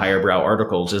start with the higher brow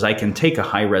articles is I can take a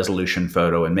high resolution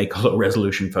photo and make a low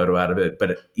resolution photo out of it,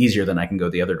 but easier than I can go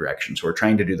the other direction. So we're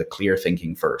trying to do the clear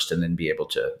thinking first and then be able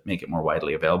to make it more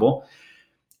widely available.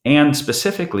 And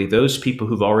specifically those people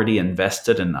who've already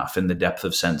invested enough in the depth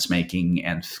of sense making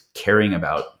and caring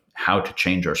about how to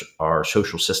change our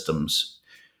social systems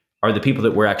are the people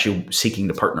that we're actually seeking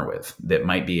to partner with that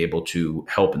might be able to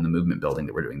help in the movement building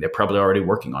that we're doing. They're probably already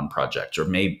working on projects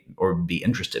or be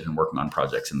interested in working on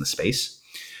projects in the space.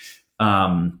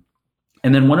 And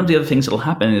then one of the other things that'll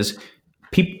happen is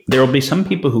there will be some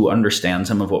people who understand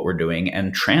some of what we're doing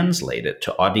and translate it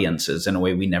to audiences in a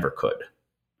way we never could,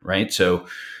 right? So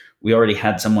we already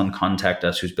had someone contact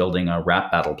us who's building a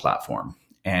rap battle platform,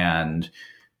 and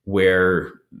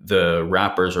where the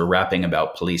rappers are rapping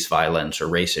about police violence or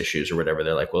race issues or whatever,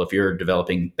 they're like, well, if you're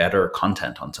developing better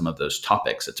content on some of those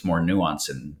topics, it's more nuanced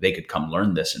and they could come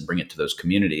learn this and bring it to those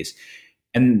communities.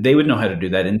 And they would know how to do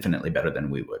that infinitely better than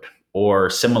we would.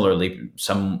 Or similarly,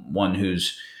 someone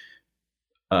who's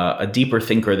a deeper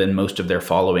thinker than most of their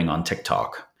following on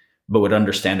TikTok, but would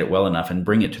understand it well enough and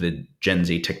bring it to the Gen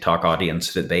Z TikTok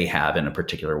audience that they have in a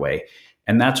particular way.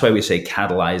 And that's why we say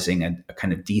catalyzing a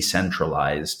kind of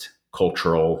decentralized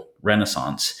cultural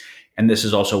renaissance. And this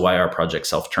is also why our project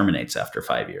self-terminates after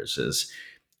 5 years, is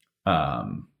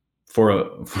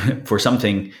for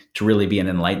something to really be an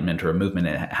enlightenment or a movement,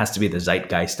 it has to be the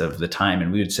zeitgeist of the time.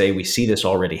 And we would say we see this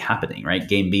already happening, right?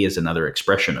 Game B is another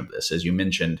expression of this. As you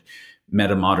mentioned,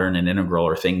 metamodern and integral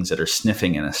are things that are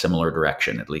sniffing in a similar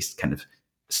direction, at least kind of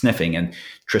sniffing. And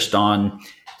Tristan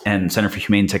and Center for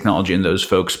Humane Technology and those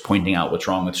folks pointing out what's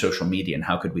wrong with social media and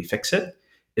how could we fix it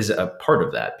is a part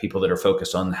of that. People that are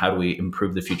focused on how do we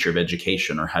improve the future of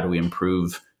education or how do we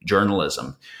improve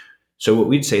journalism. So what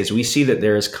we'd say is we see that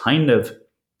there is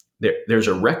there's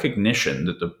a recognition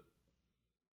that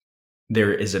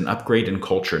there is an upgrade in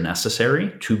culture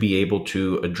necessary to be able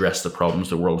to address the problems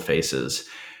the world faces.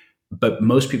 But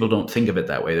most people don't think of it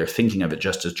that way. They're thinking of it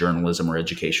just as journalism or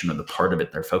education or the part of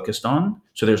it they're focused on.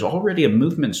 So there's already a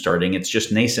movement starting. It's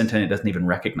just nascent and it doesn't even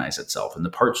recognize itself. And the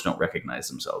parts don't recognize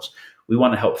themselves. We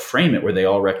want to help frame it where they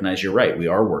all recognize you're right. We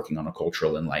are working on a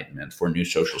cultural enlightenment for new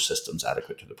social systems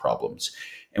adequate to the problems.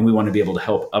 And we want to be able to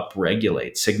help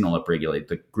signal upregulate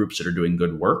the groups that are doing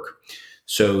good work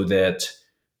so that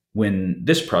when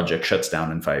this project shuts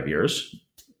down in 5 years,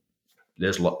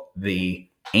 there's the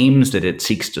aims that it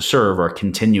seeks to serve are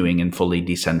continuing in fully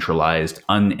decentralized,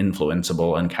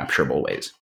 uninfluenceable, uncapturable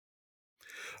ways.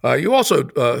 You also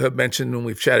have mentioned when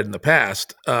we've chatted in the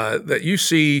past that you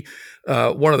see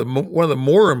one of the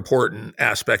more important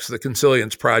aspects of the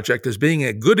Consilience project as being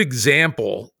a good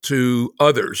example to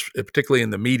others, particularly in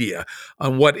the media,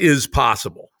 on what is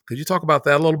possible. Could you talk about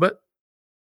that a little bit?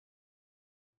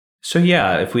 So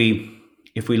yeah, if we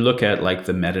look at like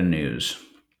the meta news,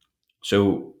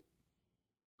 so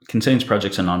Consilience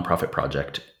Project's a nonprofit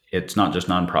project. It's not just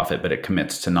nonprofit, but it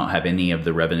commits to not have any of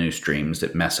the revenue streams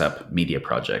that mess up media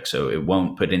projects. So it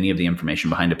won't put any of the information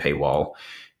behind a paywall.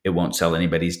 It won't sell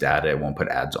anybody's data. It won't put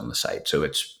ads on the site. So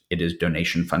it is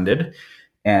donation funded.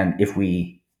 And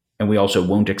we also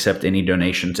won't accept any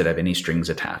donations that have any strings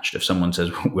attached. If someone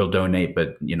says we'll donate,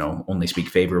 but only speak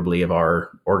favorably of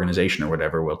our organization or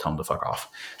whatever, we'll tell them to fuck off.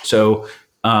 So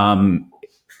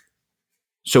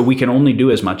we can only do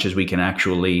as much as we can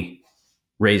actually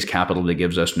raise capital that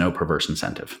gives us no perverse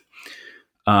incentive.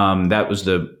 That was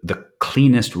the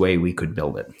cleanest way we could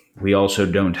build it. We also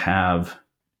don't have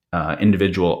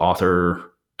individual author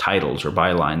titles or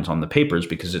bylines on the papers,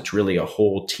 because it's really a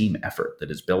whole team effort that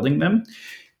is building them.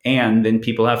 And then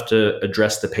people have to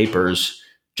address the papers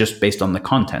just based on the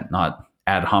content, not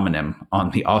ad hominem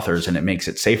on the authors. And it makes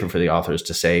it safer for the authors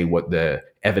to say what the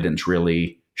evidence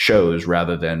really shows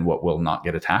rather than what will not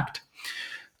get attacked.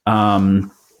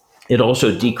 It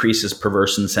also decreases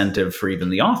perverse incentive for even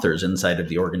the authors inside of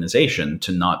the organization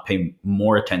to not pay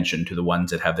more attention to the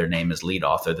ones that have their name as lead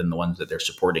author than the ones that they're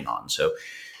supporting on. So,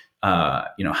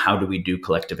 how do we do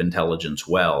collective intelligence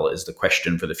well is the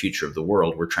question for the future of the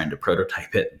world. We're trying to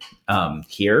prototype it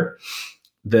here.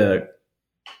 The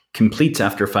completes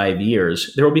after 5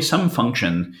 years, there will be some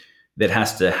function that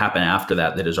has to happen after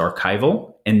that is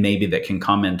archival, and maybe that can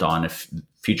comment on if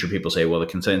future people say, well, the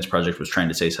Consilience Project was trying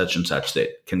to say such and such,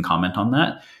 that can comment on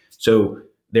that. So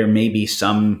there may be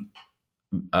some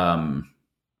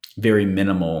very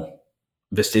minimal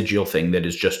vestigial thing that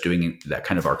is just doing that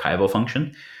kind of archival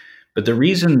function. But the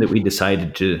reason that we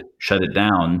decided to shut it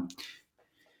down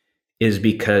is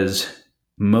because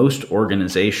most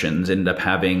organizations end up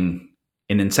having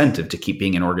an incentive to keep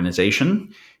being an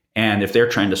organization. And if they're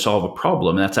trying to solve a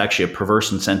problem, that's actually a perverse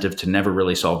incentive to never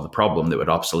really solve the problem that would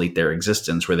obsolete their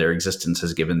existence, where their existence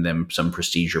has given them some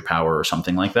prestige or power or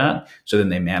something like that. So then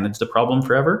they manage the problem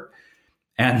forever.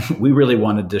 And we really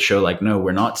wanted to show no,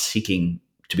 we're not seeking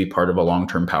to be part of a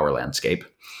long-term power landscape.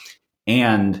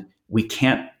 And we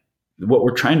can't, what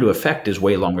we're trying to affect is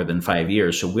way longer than 5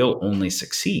 years. So we'll only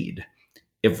succeed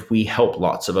if we help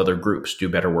lots of other groups do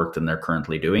better work than they're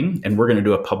currently doing. And we're going to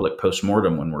do a public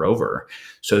postmortem when we're over.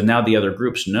 So now the other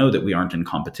groups know that we aren't in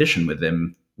competition with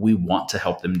them. We want to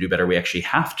help them do better. We actually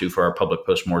have to for our public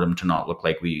postmortem to not look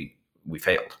like we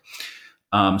failed.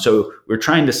 So we're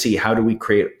trying to see, how do we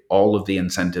create all of the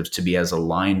incentives to be as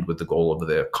aligned with the goal of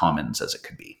the commons as it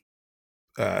could be.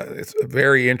 It's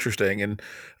very interesting. And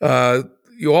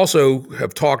you also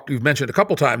you've mentioned a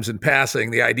couple times in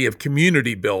passing the idea of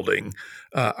community building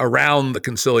around the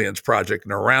Consilience Project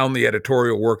and around the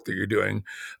editorial work that you're doing.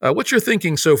 What's your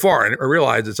thinking so far? And I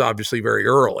realize it's obviously very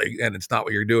early and it's not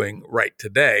what you're doing right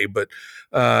today, but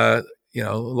a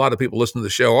lot of people listening to the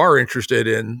show are interested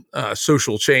in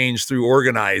social change through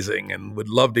organizing and would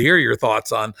love to hear your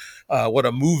thoughts on what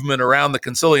a movement around the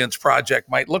Consilience Project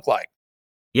might look like.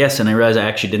 Yes, and I realized I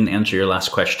actually didn't answer your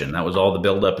last question. That was all the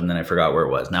buildup, and then I forgot where it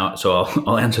was. Now, so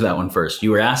I'll answer that one first.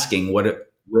 You were asking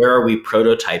where are we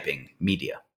prototyping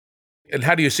media? And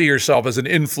how do you see yourself as an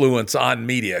influence on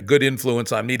media, good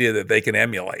influence on media that they can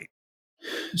emulate?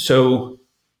 So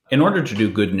in order to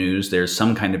do good news, there's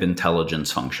some kind of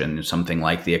intelligence function. Something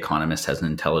like The Economist has an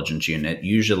intelligence unit.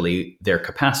 Usually their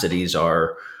capacities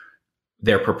are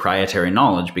their proprietary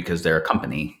knowledge because they're a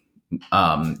company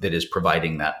that is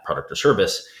providing that product or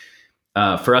service.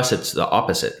 For us, it's the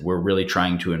opposite. We're really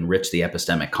trying to enrich the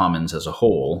epistemic commons as a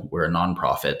whole. We're a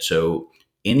nonprofit. So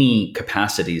any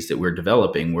capacities that we're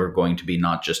developing, we're going to be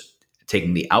not just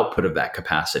taking the output of that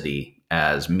capacity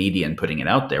as media and putting it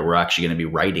out there. We're actually going to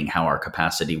be writing how our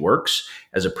capacity works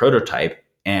as a prototype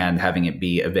and having it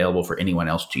be available for anyone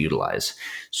else to utilize.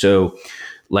 So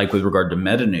like with regard to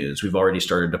meta news, we've already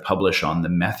started to publish on the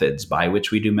methods by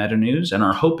which we do meta news. And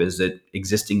our hope is that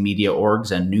existing media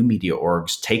orgs and new media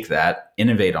orgs take that,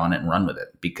 innovate on it, and run with it,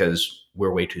 because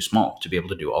we're way too small to be able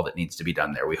to do all that needs to be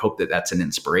done there. We hope that that's an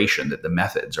inspiration, that the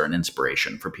methods are an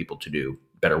inspiration for people to do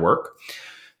better work.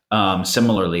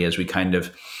 Similarly, as we kind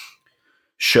of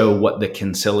show what the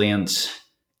Consilience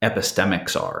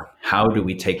epistemics are, how do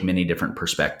we take many different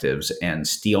perspectives and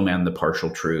steelman the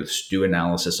partial truths, do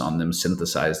analysis on them,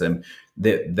 synthesize them,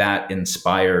 that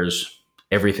inspires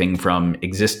everything from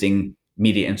existing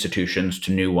media institutions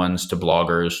to new ones to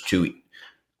bloggers to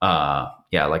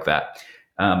like that.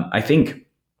 I think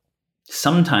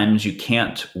sometimes you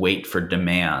can't wait for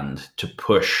demand to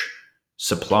push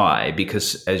supply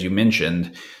because, as you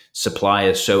mentioned, supply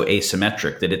is so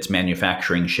asymmetric that it's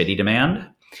manufacturing shitty demand.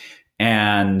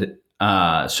 And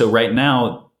so right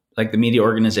now, like the media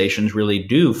organizations really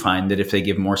do find that if they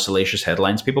give more salacious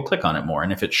headlines, people click on it more.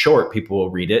 And if it's short, people will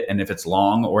read it. And if it's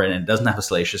long and it doesn't have a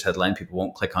salacious headline, people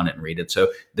won't click on it and read it. So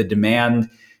the demand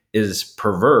is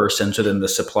perverse. And so then the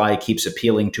supply keeps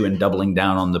appealing to and doubling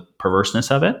down on the perverseness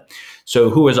of it. So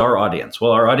who is our audience?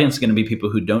 Well, our audience is going to be people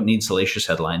who don't need salacious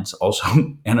headlines also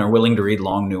and are willing to read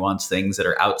long, nuanced things that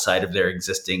are outside of their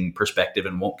existing perspective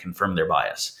and won't confirm their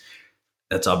bias.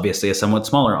 That's obviously a somewhat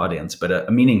smaller audience, but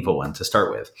a meaningful one to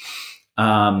start with.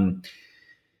 And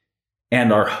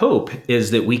our hope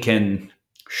is that we can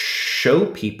show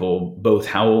people both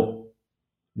how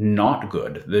not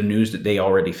good the news that they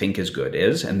already think is good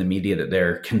is and the media that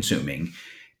they're consuming,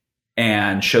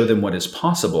 and show them what is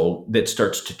possible that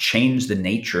starts to change the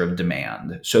nature of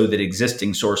demand so that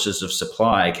existing sources of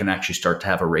supply can actually start to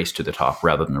have a race to the top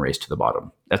rather than a race to the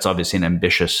bottom. That's obviously an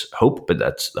ambitious hope, but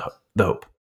that's the hope.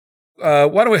 Why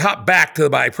don't we hop back to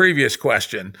my previous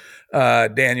question,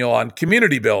 Daniel, on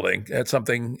community building? That's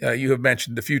something you have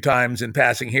mentioned a few times in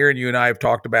passing here, and you and I have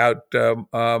talked about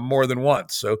more than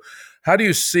once. So how do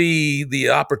you see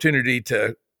the opportunity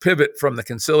to pivot from the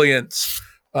Consilience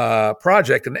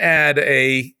project and add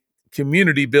a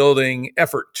community building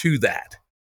effort to that?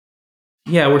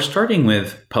 Yeah, we're starting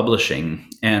with publishing,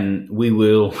 and we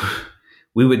would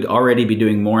already be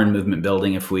doing more in movement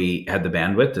building if we had the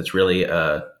bandwidth. It's really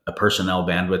a personnel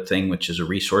bandwidth thing, which is a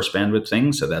resource bandwidth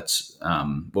thing. So that's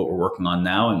what we're working on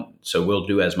now. And so we'll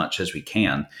do as much as we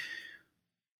can.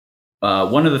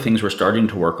 One of the things we're starting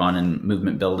to work on in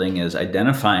movement building is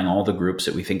identifying all the groups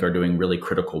that we think are doing really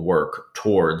critical work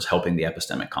towards helping the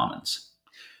epistemic commons,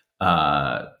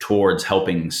 towards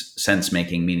helping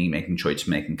sense-making, meaning-making,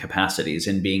 choice-making capacities,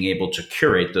 and being able to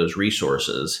curate those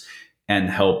resources and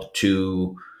help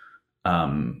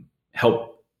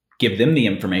give them the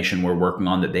information we're working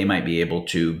on that they might be able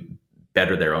to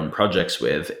better their own projects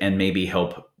with, and maybe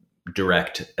help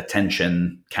direct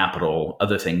attention, capital,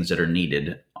 other things that are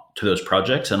needed to those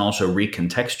projects, and also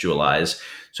recontextualize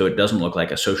so it doesn't look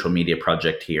like a social media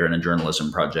project here and a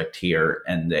journalism project here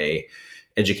and a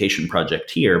education project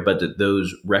here, but that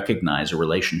those recognize a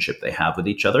relationship they have with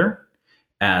each other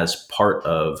as part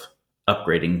of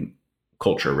upgrading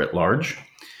culture writ large.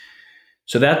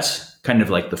 So that's kind of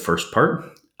like the first part.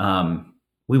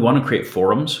 We want to create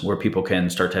forums where people can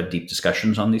start to have deep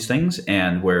discussions on these things,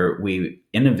 and where we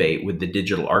innovate with the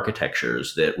digital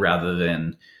architectures that, rather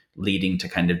than leading to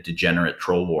kind of degenerate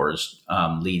troll wars,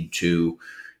 lead to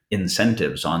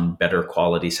incentives on better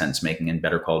quality sense making and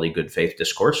better quality good faith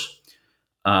discourse.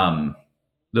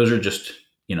 Those are just,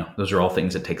 those are all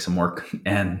things that take some work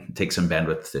and take some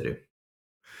bandwidth to do.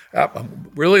 I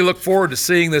really look forward to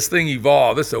seeing this thing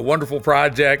evolve. This is a wonderful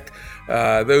project.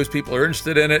 Those people are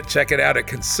interested in it, check it out at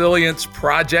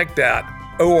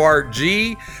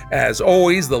consilienceproject.org. As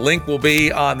always, the link will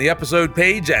be on the episode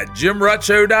page at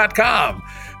jimruttshow.com.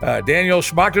 Daniel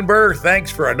Schmachtenberger, thanks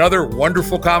for another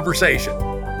wonderful conversation.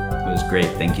 It was great.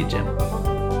 Thank you, Jim.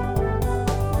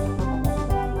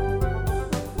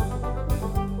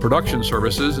 Production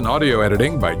services and audio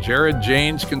editing by Jared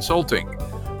Janes Consulting.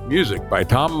 Music by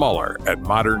Tom Muller at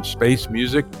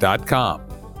modernspacemusic.com.